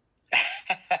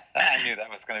 I knew that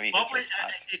was going to be his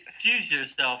response. Excuse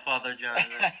yourself, Father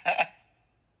Jonathan.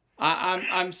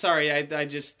 I'm sorry. I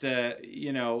just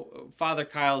Father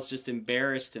Kyle's just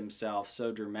embarrassed himself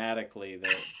so dramatically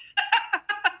that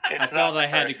I felt I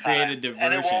had to create a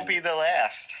diversion. And it won't be the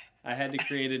last. I had to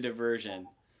create a diversion.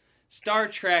 Star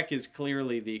Trek is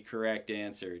clearly the correct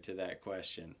answer to that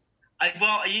question.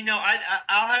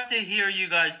 I'll have to hear you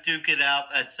guys duke it out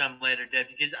at some later date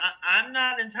because I'm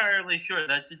not entirely sure.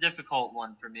 That's a difficult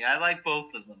one for me. I like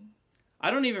both of them. I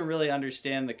don't even really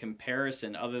understand the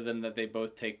comparison other than that they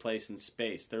both take place in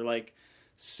space. They're like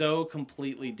so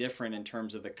completely different in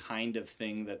terms of the kind of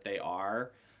thing that they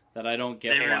are that I don't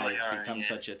get why it's become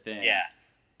such a thing. Yeah.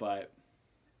 But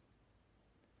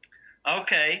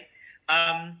okay.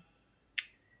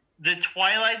 The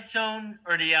Twilight Zone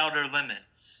or the Outer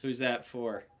Limits? Who's that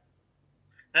for?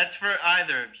 That's for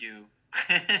either of you.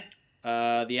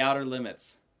 The Outer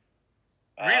Limits.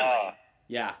 Really?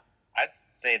 Yeah. I'd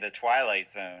say the Twilight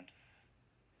Zone.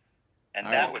 And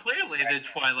that would clearly the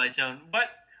Twilight Zone. But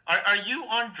are you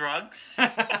on drugs?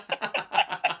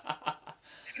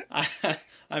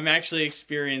 I'm actually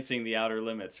experiencing the Outer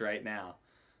Limits right now.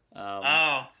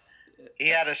 He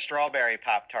had a strawberry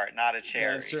Pop-Tart, not a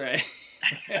cherry. That's right.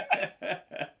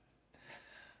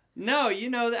 No,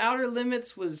 the Outer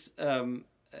Limits was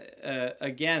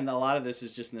again, a lot of this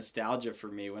is just nostalgia for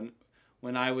me.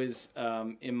 When I was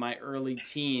in my early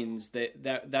teens,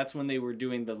 that's when they were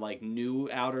doing the like new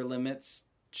Outer Limits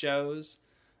shows,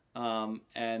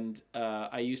 and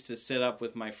I used to sit up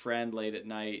with my friend late at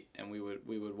night, and we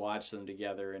would watch them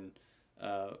together, and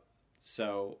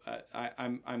so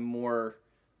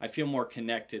I feel more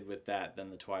connected with that than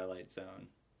the Twilight Zone.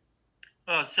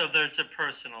 Oh, so there's a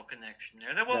personal connection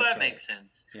there. Well, That's that right. makes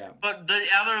sense. Yeah. But the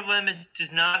Outer Limits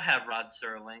does not have Rod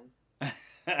Serling.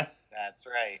 That's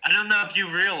right. I don't know if you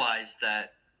realize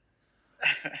that.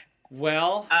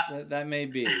 Well, that may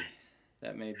be.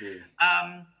 That may be.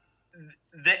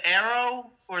 The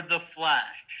Arrow or The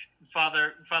Flash?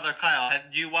 Father Kyle,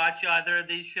 do you watch either of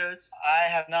these shows? I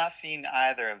have not seen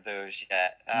either of those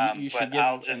yet. You should but give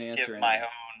I'll an just answer give my anyway.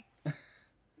 own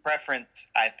preference,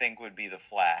 I think, would be The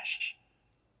Flash.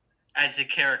 As a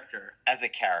character. As a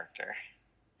character.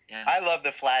 Yeah. I love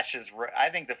the Flash's. I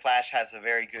think the Flash has a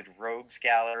very good rogues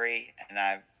gallery, and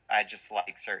I just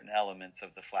like certain elements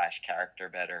of the Flash character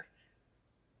better.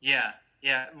 Yeah.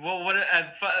 Well,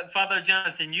 Father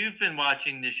Jonathan, you've been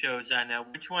watching the shows, I know.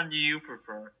 Which one do you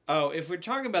prefer? Oh, if we're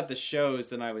talking about the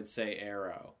shows, then I would say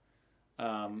Arrow.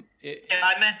 I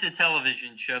meant the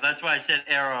television show. That's why I said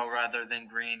Arrow rather than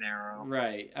Green Arrow.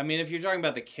 Right. I mean, if you're talking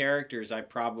about the characters, I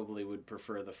probably would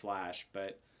prefer the Flash,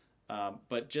 but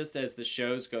just as the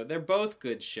shows go, they're both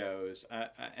good shows,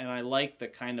 and I like the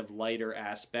kind of lighter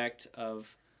aspect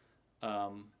of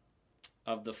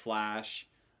the Flash,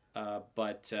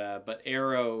 but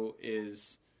Arrow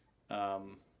is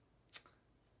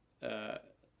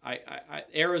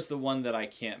Arrow's the one that I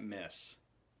can't miss.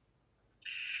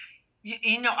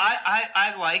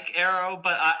 I like Arrow,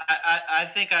 but I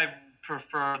think I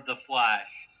prefer the Flash.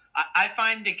 I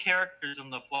find the characters in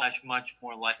the Flash much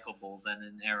more likable than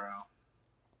in Arrow.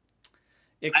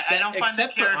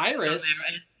 Except for Iris,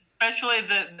 especially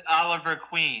the Oliver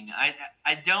Queen.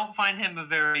 I don't find him a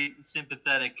very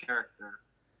sympathetic character.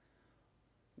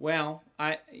 Well,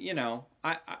 I'm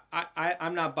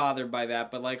not bothered by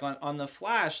that, but like on the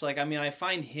Flash, like I mean, I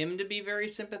find him to be very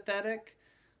sympathetic,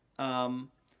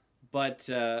 but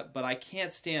I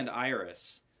can't stand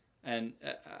Iris, and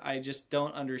I just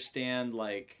don't understand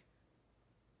like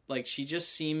she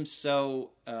just seems so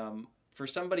for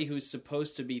somebody who's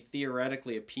supposed to be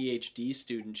theoretically a PhD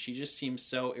student, she just seems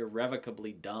so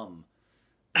irrevocably dumb.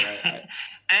 I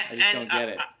just don't get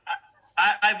it.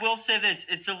 I will say this: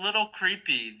 it's a little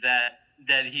creepy that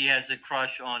he has a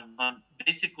crush on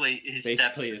basically his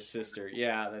sister.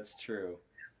 Yeah, that's true.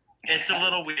 It's a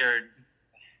little weird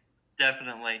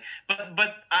definitely.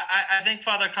 But I think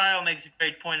Father Kyle makes a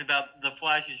great point about the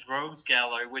Flash's Rogues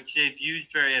Gallery, which they've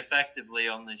used very effectively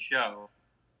on the show.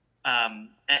 And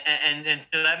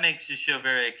so that makes the show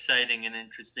very exciting and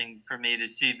interesting for me to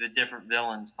see the different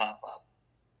villains pop up.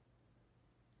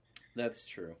 That's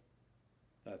true.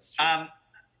 That's true.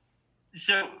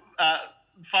 So,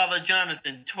 Father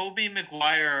Jonathan, Tobey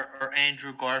Maguire or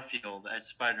Andrew Garfield as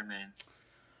Spider-Man?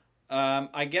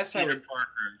 I guess Peter I would.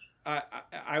 Parker.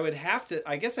 I would have to.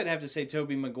 I guess I'd have to say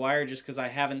Tobey Maguire just because I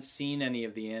haven't seen any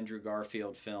of the Andrew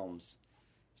Garfield films,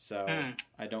 so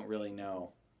I don't really know.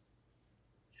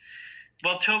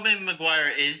 Well, Tobey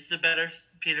Maguire is the better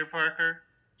Peter Parker.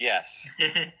 Yes.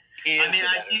 I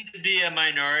seem to be a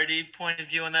minority point of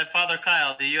view on that. Father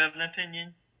Kyle, do you have an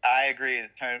opinion? I agree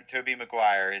that Tobey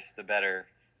Maguire is the better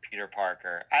Peter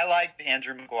Parker. I liked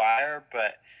Andrew Maguire,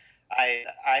 but I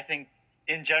think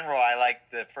in general I like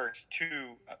the first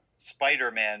two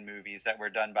Spider-Man movies that were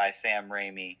done by Sam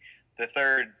Raimi. The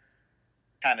third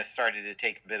kind of started to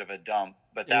take a bit of a dump,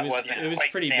 but it was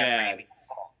pretty Sam bad. Raimi.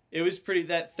 It was pretty.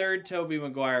 That third Tobey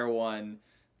Maguire one,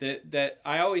 that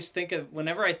I always think of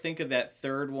whenever I think of that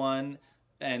third one,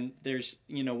 and there's,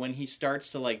 when he starts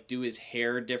to like do his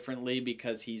hair differently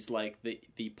because he's like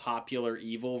the popular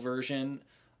evil version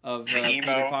of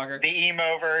Peter Parker. The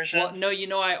emo version. Well,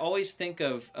 no, I always think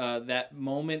of that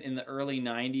moment in the early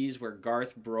 '90s where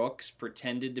Garth Brooks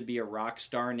pretended to be a rock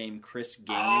star named Chris Gaines.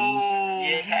 Oh,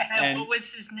 yeah. And what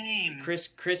was his name?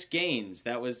 Chris Gaines.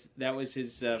 That was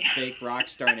his fake rock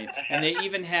star name. And they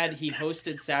even he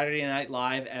hosted Saturday Night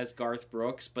Live as Garth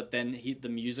Brooks, but then the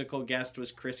musical guest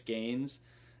was Chris Gaines.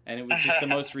 And it was just the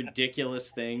most ridiculous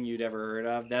thing you'd ever heard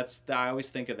of. I always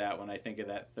think of that when I think of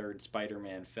that third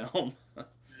Spider-Man film.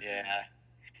 Yeah.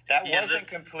 That wasn't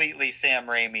completely Sam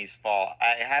Raimi's fault.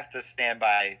 I have to stand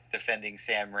by defending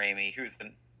Sam Raimi, who's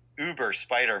an uber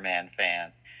Spider-Man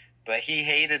fan. But he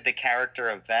hated the character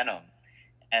of Venom.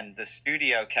 And the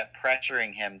studio kept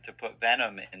pressuring him to put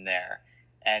Venom in there.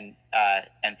 And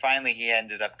finally he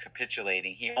ended up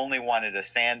capitulating. He only wanted a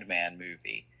Sandman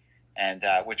movie. And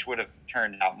which would have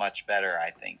turned out much better,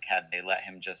 I think, had they let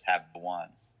him just have the one.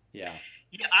 Yeah.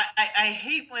 Yeah, I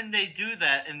hate when they do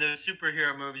that in those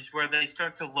superhero movies where they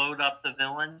start to load up the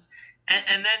villains.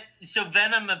 And then, so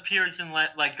Venom appears in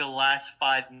like the last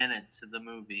 5 minutes of the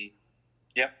movie.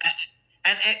 Yep.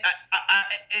 And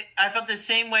I felt the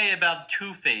same way about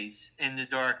Two-Face in The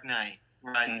Dark Knight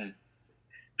Rises.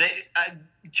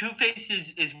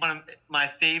 Two-Face is one of my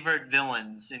favorite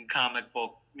villains in comic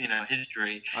book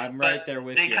history. I'm right there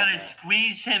with you. They kind of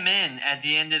squeeze him in at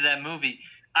the end of that movie.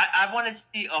 I want to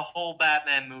see a whole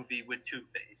Batman movie with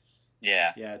Two-Face.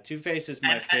 Yeah. Yeah, Two-Face is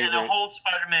my favorite. And a whole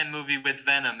Spider-Man movie with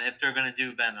Venom, if they're going to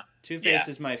do Venom. Two-Face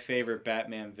is my favorite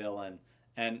Batman villain.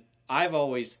 And I've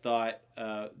always thought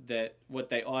that what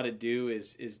they ought to do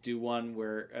is do one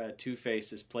where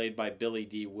Two-Face is played by Billy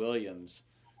D. Williams,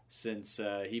 since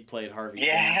he played Harvey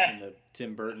Dent in the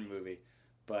Tim Burton movie.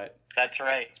 But that's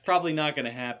right. It's probably not going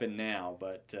to happen now,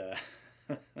 but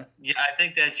yeah, I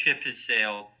think that ship has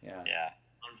sailed. Yeah.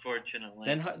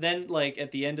 Unfortunately. Then like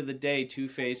at the end of the day,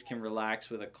 Two-Face can relax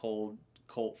with a cold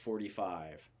Colt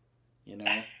 45.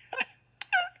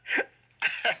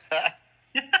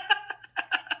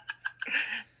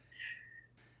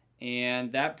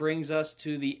 And that brings us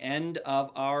to the end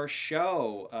of our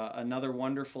show. Another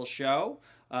wonderful show.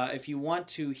 If you want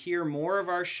to hear more of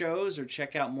our shows or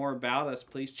check out more about us,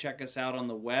 please check us out on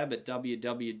the web at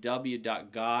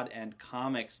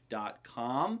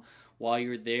www.godandcomics.com. While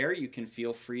you're there, you can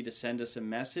feel free to send us a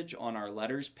message on our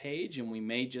letters page, and we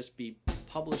may just be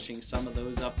publishing some of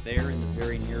those up there in the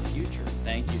very near future.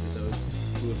 Thank you to those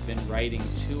who have been writing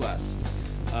to us.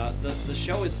 The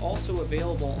show is also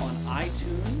available on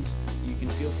iTunes. You can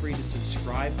feel free to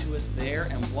subscribe to us there,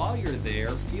 and while you're there,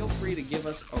 feel free to give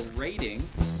us a rating,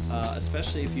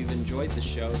 especially if you've enjoyed the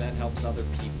show. That helps other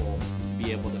people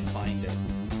be able to find it.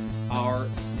 Our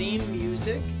theme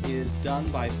music is done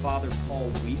by Father Paul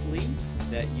Wheatley,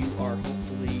 that you are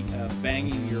hopefully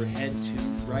banging your head to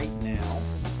right now.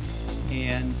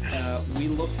 And we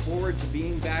look forward to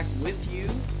being back with you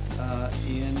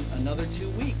in another 2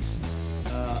 weeks.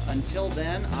 Until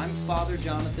then, I'm Father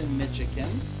Jonathan Mitchican.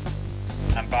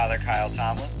 I'm Father Kyle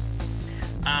Tomlin.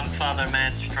 I'm Father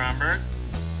Matt Stromberg.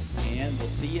 And we'll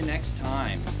see you next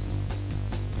time.